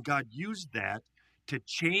 And God used that to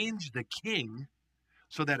change the king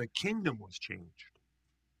so that a kingdom was changed.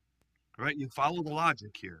 Right? You follow the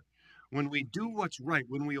logic here. When we do what's right,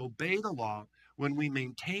 when we obey the law, when we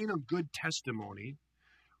maintain a good testimony,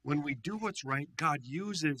 when we do what's right, God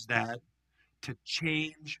uses that to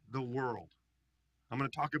change the world. I'm going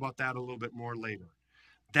to talk about that a little bit more later.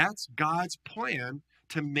 That's God's plan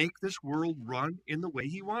to make this world run in the way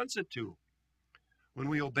he wants it to. When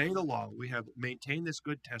we obey the law, we have maintained this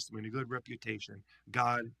good testimony, good reputation.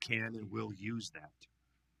 God can and will use that.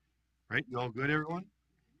 Right? You all good, everyone?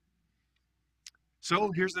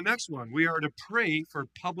 So here's the next one. We are to pray for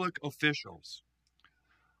public officials.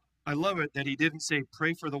 I love it that he didn't say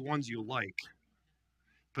pray for the ones you like,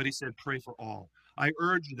 but he said pray for all. I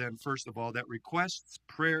urge then, first of all, that requests,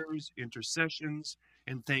 prayers, intercessions,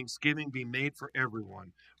 and thanksgiving be made for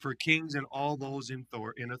everyone, for kings and all those in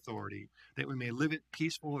authority, that we may live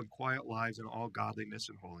peaceful and quiet lives in all godliness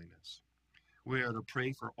and holiness. We are to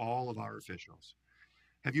pray for all of our officials.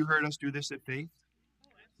 Have you heard us do this at Faith?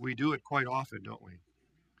 We do it quite often, don't we?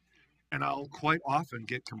 And I'll quite often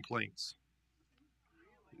get complaints.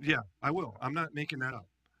 Yeah, I will. I'm not making that up.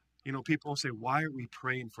 You know, people say, why are we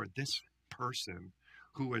praying for this person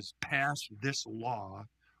who has passed this law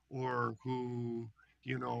or who,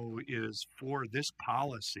 you know, is for this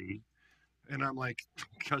policy? And I'm like,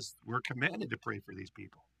 because we're commanded to pray for these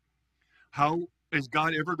people. How is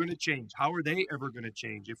God ever going to change? How are they ever going to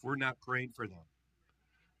change if we're not praying for them?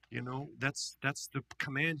 You know, that's the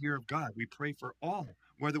command here of God. We pray for all,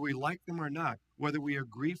 whether we like them or not, whether we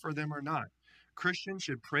agree for them or not. Christians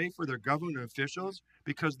should pray for their government officials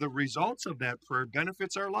because the results of that prayer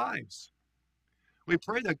benefits our lives. We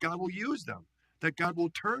pray that God will use them, that God will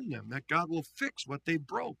turn them, that God will fix what they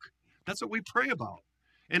broke. That's what we pray about.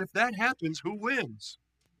 And if that happens, who wins?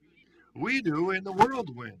 We do, and the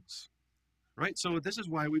world wins. Right? So this is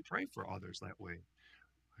why we pray for others that way.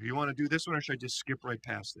 You want to do this one, or should I just skip right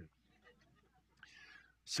past it?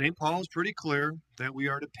 St. Paul is pretty clear that we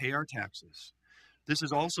are to pay our taxes. This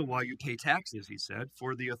is also why you pay taxes, he said,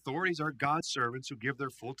 for the authorities are God's servants who give their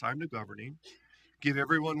full time to governing. Give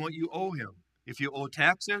everyone what you owe him. If you owe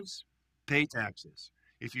taxes, pay taxes.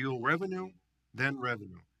 If you owe revenue, then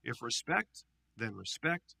revenue. If respect, then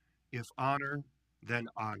respect. If honor, then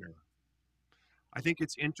honor. I think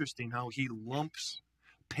it's interesting how he lumps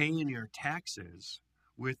paying your taxes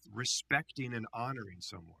with respecting and honoring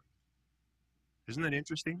someone. Isn't that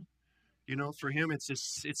interesting? You know, for him,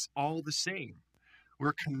 it's all the same.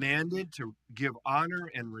 We're commanded to give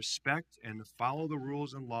honor and respect and to follow the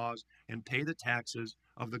rules and laws and pay the taxes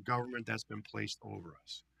of the government that's been placed over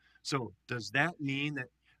us. So does that mean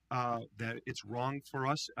that it's wrong for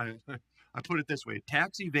us? I put it this way: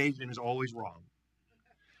 tax evasion is always wrong.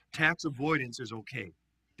 Tax avoidance is okay.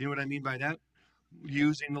 Do you know what I mean by that?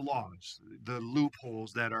 Using the laws, the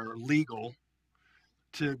loopholes that are legal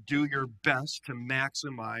to do your best to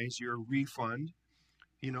maximize your refund,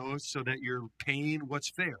 you know, so that you're paying what's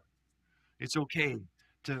fair. It's okay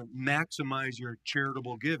to maximize your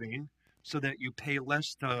charitable giving so that you pay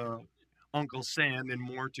less to Uncle Sam and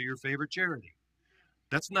more to your favorite charity.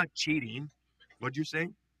 That's not cheating. What'd you say?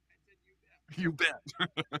 You bet.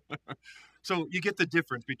 So you get the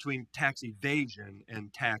difference between tax evasion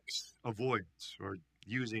and tax avoidance, or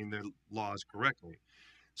using the laws correctly.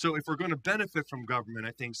 So if we're going to benefit from government,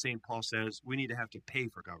 I think St. Paul says we need to have to pay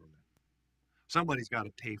for government. Somebody's got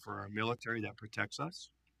to pay for our military that protects us.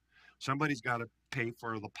 Somebody's got to pay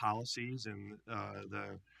for the policies and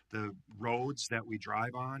the roads that we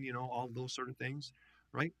drive on, you know, all those sort of things,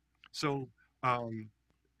 right? So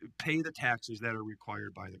pay the taxes that are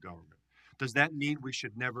required by the government. Does that mean we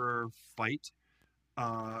should never fight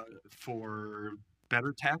for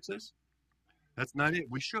better taxes? That's not it.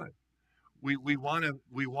 We should. We want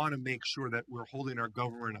to make sure that we're holding our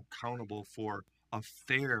government accountable for a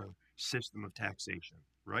fair system of taxation,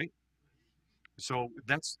 right? So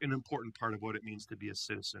that's an important part of what it means to be a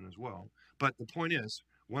citizen as well. But the point is,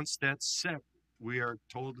 once that's set, we are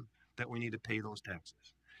told that we need to pay those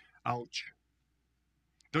taxes. Ouch.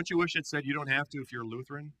 Don't you wish it said you don't have to if you're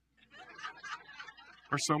Lutheran?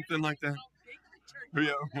 Or something like that?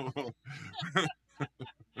 Yeah.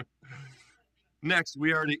 Next,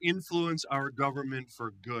 we are to influence our government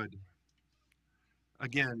for good.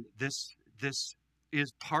 Again, this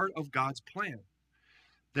is part of God's plan.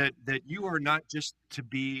 That you are not just to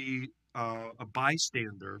be a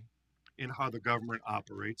bystander in how the government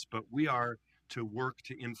operates, but we are to work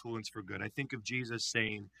to influence for good. I think of Jesus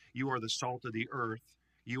saying, "You are the salt of the earth.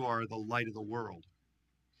 You are the light of the world."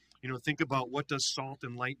 You know, think about, what does salt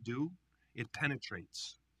and light do? It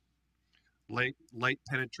penetrates. Light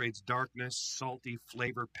penetrates darkness. Salty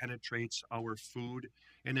flavor penetrates our food.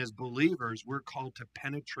 And as believers, we're called to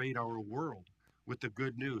penetrate our world with the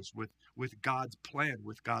good news, with God's plan,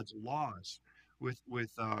 with God's laws, with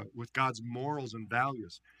God's morals and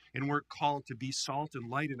values. And we're called to be salt and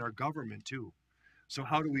light in our government too. So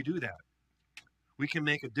how do we do that? We can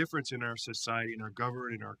make a difference in our society, in our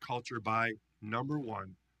government, in our culture by, number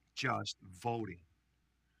one, just voting.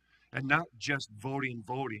 And not just voting,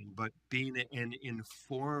 but being an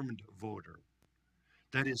informed voter.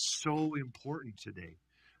 That is so important today.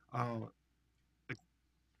 Uh,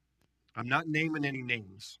 I'm not naming any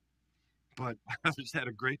names, but I just had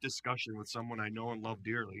a great discussion with someone I know and love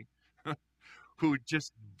dearly who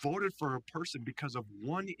just voted for a person because of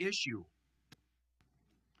one issue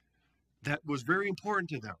that was very important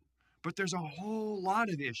to them. But there's a whole lot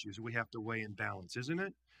of issues we have to weigh and balance, isn't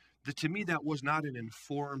it? To me, that was not an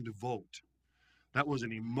informed vote. That was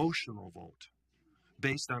an emotional vote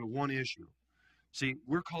based on one issue. See,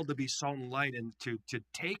 we're called to be salt and light and to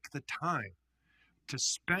take the time, to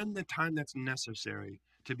spend the time that's necessary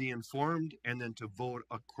to be informed and then to vote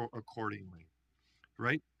accordingly,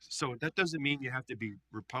 right? So that doesn't mean you have to be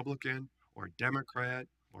Republican or Democrat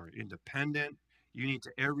or independent. You need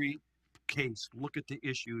to, every case, look at the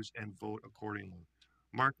issues and vote accordingly.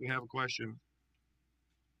 Mark, we have a question.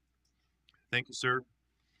 Thank you, sir.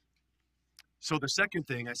 So the second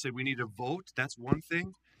thing, I said we need to vote. That's one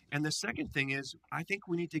thing. And the second thing is, I think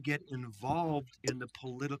we need to get involved in the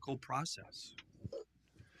political process.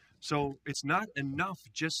 So it's not enough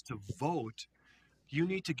just to vote. You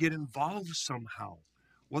need to get involved somehow.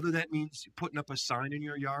 Whether that means putting up a sign in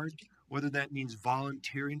your yard, whether that means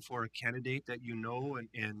volunteering for a candidate that you know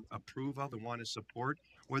and approve of and want to support,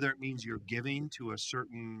 whether it means you're giving to a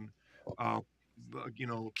certain uh,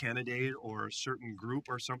 candidate or a certain group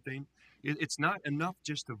or something. It's not enough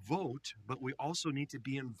just to vote, but we also need to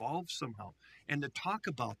be involved somehow and to talk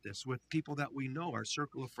about this with people that we know, our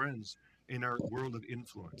circle of friends in our world of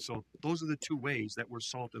influence. So those are the two ways that we're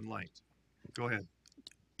salt and light. Go ahead.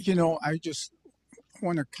 I just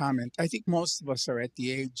want to comment. I think most of us are at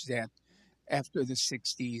the age that after the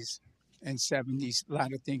 60s and 70s, a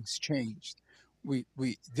lot of things changed.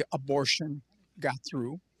 The abortion got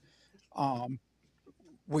through. Um,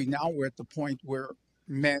 we now we're at the point where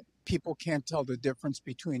people can't tell the difference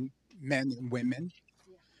between men and women.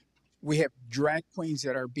 We have drag queens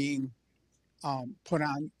that are being put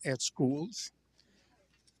on at schools.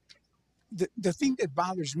 The thing that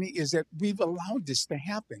bothers me is that we've allowed this to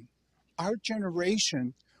happen. Our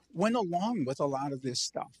generation went along with a lot of this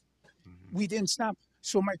stuff. Mm-hmm. We didn't stop.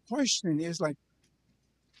 So my question is like,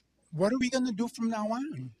 what are we going to do from now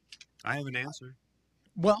on? I have an answer.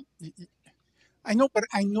 Well, I know, but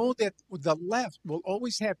I know that the left will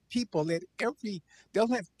always have people that they'll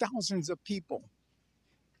have thousands of people.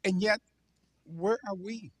 And yet, where are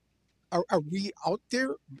we? Are we out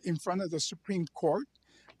there in front of the Supreme Court?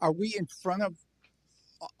 Are we in front of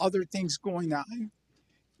other things going on?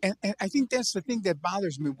 And I think that's the thing that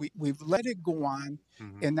bothers me. We've let it go on.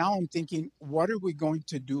 Mm-hmm. And now I'm thinking, what are we going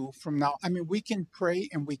to do from now? I mean, we can pray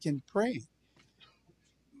and we can pray.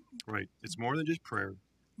 Right. It's more than just prayer.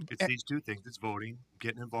 It's these two things. It's voting,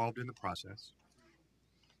 getting involved in the process.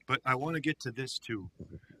 But I want to get to this too.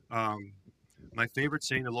 My favorite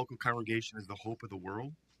saying, the local congregation is the hope of the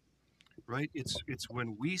world. Right? It's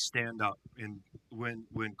when we stand up and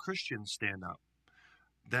when Christians stand up,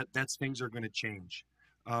 that's things are going to change.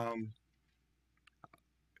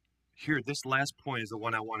 Here, this last point is the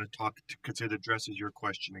one I want to talk to, because it addresses your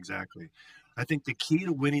question exactly. I think the key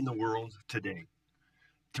to winning the world today,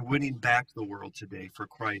 to winning back the world today for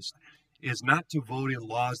Christ, is not to vote in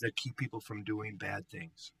laws that keep people from doing bad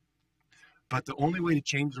things. But the only way to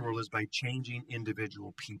change the world is by changing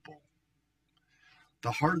individual people.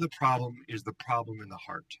 The heart of the problem is the problem in the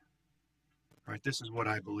heart. Right? This is what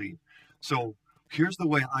I believe. So here's the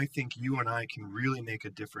way I think you and I can really make a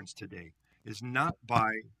difference today, is not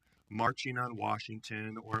by marching on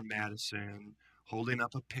Washington or Madison, holding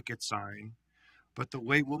up a picket sign, but the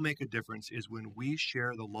way we'll make a difference is when we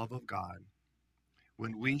share the love of God,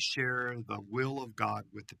 when we share the will of God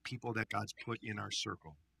with the people that God's put in our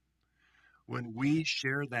circle. When we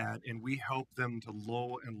share that and we help them to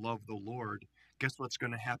know and love the Lord, guess what's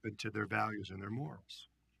going to happen to their values and their morals?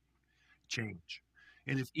 Change.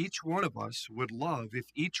 And if each one of us would love, if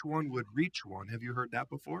each one would reach one, have you heard that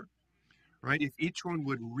before? Right? If each one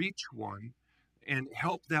would reach one and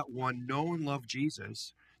help that one know and love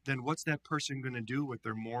Jesus, then what's that person going to do with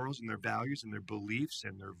their morals and their values and their beliefs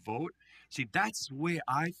and their vote? See, that's the way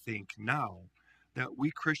I think now that we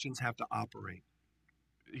Christians have to operate.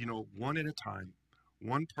 One at a time,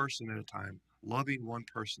 one person at a time, loving one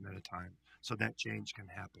person at a time, so that change can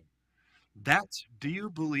happen. Do you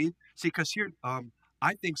believe? See, because here,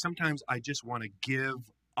 I think sometimes I just want to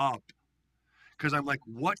give up because I'm like,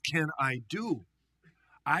 what can I do?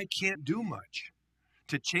 I can't do much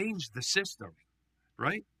to change the system,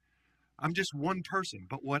 right? I'm just one person.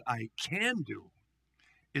 But what I can do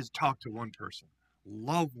is talk to one person,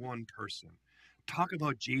 love one person, talk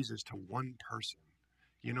about Jesus to one person,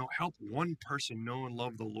 You know, help one person know and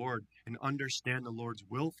love the Lord and understand the Lord's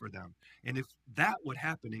will for them. And if that would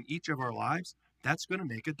happen in each of our lives, that's going to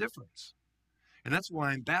make a difference. And that's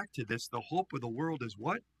why I'm back to this. The hope of the world is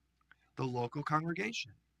what? The local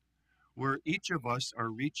congregation, where each of us are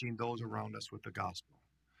reaching those around us with the gospel.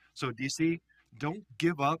 So, DC, don't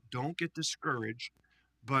give up, don't get discouraged,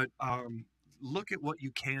 but look at what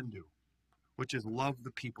you can do, which is love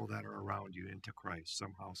the people that are around you into Christ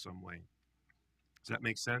somehow, some way. Does that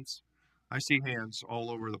make sense? I see hands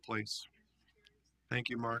all over the place. Thank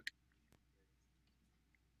you, Mark.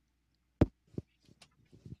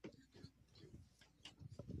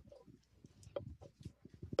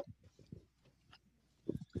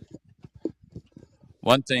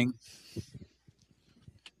 One thing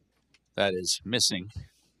that is missing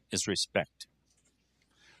is respect.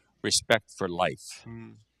 Respect for life.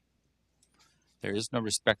 Mm, There is no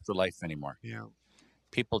respect for life anymore. yeah,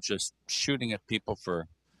 People just shooting at people for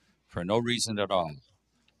no reason at all,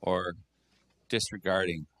 or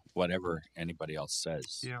disregarding whatever anybody else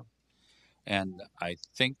says. yeah. And I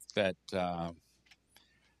think that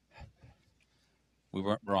we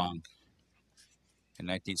weren't wrong in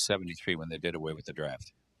 1973 when they did away with the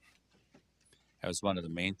draft. That was one of the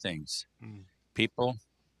main things. Mm, People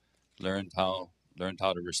learned how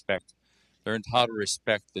to respect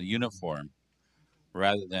the uniform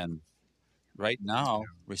rather than right now. yeah,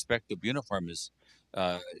 Respect of uniform is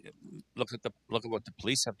uh, look at what the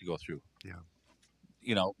police have to go through. yeah.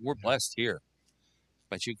 You know, we're Yeah. blessed here,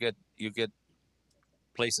 but you get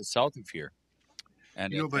places south of here,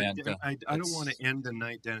 and You know, but I don't want it's to end the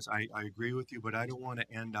night, Dennis. I agree with you, but I don't want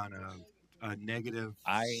to end on a negative,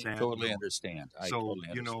 I sad totally note. understand. I So, totally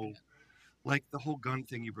you know, understand. like the whole gun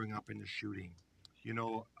thing you bring up in the shooting, you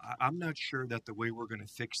know, I'm not sure that the way we're going to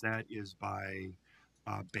fix that is by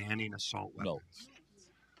banning assault No, weapons.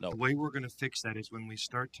 The no. way we're going to fix that is when we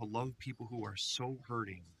start to love people who are so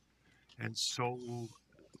hurting and so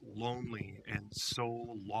lonely and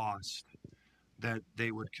so lost that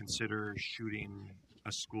they would consider shooting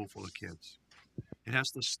a school full of kids. It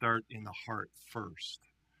has to start in the heart first.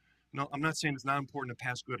 No, I'm not saying it's not important to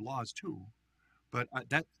pass good laws too, but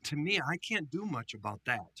that to me, I can't do much about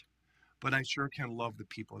that. But I sure can love the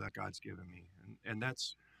people that God's given me, and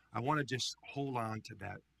that's I want to just hold on to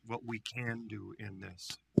that. What we can do in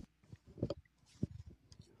this.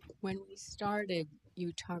 When we started,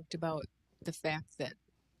 you talked about the fact that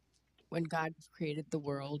when God created the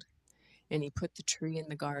world and he put the tree in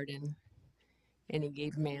the garden and he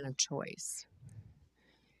gave man a choice,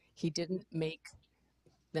 he didn't make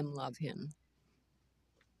them love him.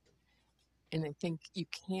 And I think you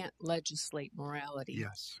can't legislate morality.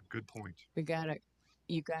 Yes, good point. You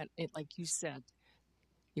got it, like you said,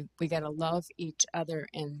 we got to love each other,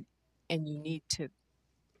 and you need to,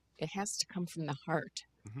 it has to come from the heart.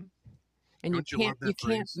 Hmm. And Don't you love you that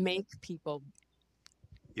can't phrase? make people.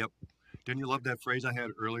 Yep. Didn't you love that phrase I had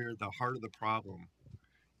earlier? The heart of the problem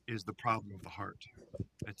is the problem of the heart.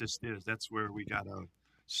 It just is. That's where we gotta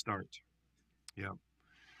start. Yeah.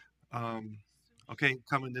 Um, okay,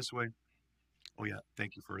 coming this way. Oh yeah,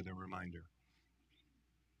 thank you for the reminder.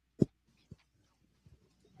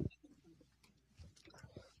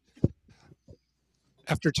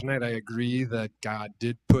 After tonight, I agree that God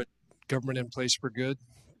did put government in place for good,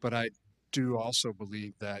 but I do also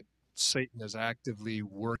believe that Satan is actively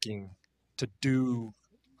working to do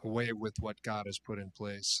away with what God has put in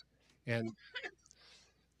place. And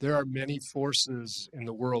there are many forces in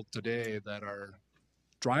the world today that are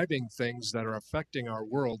driving things that are affecting our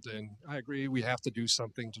world. And I agree, we have to do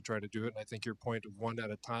something to try to do it. And I think your point of one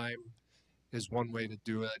at a time is one way to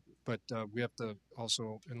do it. But we have to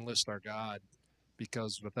also enlist our God,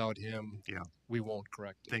 because without him, Yeah, we won't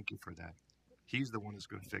correct it. thank you for that. He's the one who's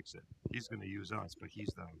going to fix it. He's going to use us, but he's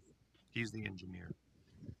the engineer.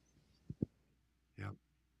 Yeah.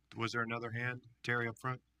 Was there another hand, Terry, up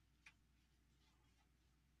front?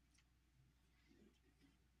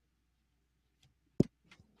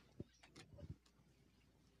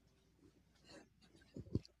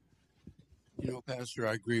 You know, Pastor,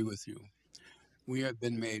 I agree with you. We have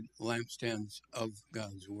been made lampstands of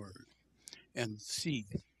God's word and seed.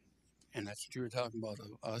 And that's what you were talking about,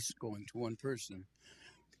 of us going to one person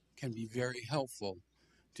can be very helpful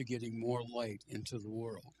to getting more light into the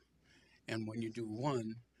world. And when you do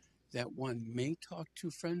one, that one may talk to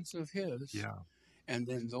friends of his, Yeah, and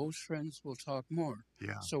then those friends will talk more.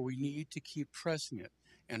 yeah, So we need to keep pressing it.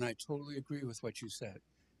 And I totally agree with what you said.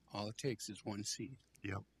 All it takes is one seed.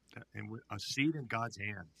 yep. And a seed in God's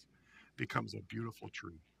hands becomes a beautiful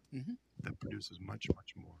tree Hmm. that produces much,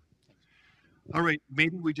 much more. All right,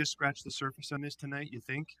 maybe we just scratched the surface on this tonight, you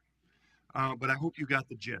think? But I hope you got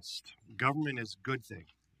the gist. Government is a good thing.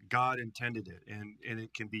 God intended it, and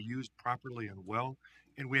it can be used properly and well.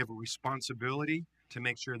 And we have a responsibility to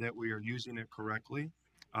make sure that we are using it correctly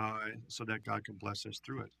so that God can bless us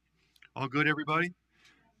through it. All good, everybody?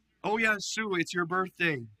 Oh, yeah, Sue, it's your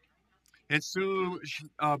birthday. And Sue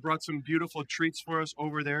brought some beautiful treats for us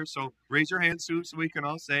over there. So raise your hand, Sue, so we can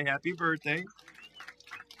all say happy birthday.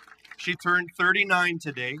 She turned 39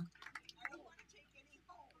 today.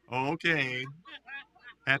 Okay.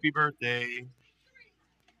 Happy birthday.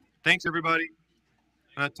 Thanks, everybody.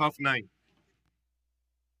 A tough night.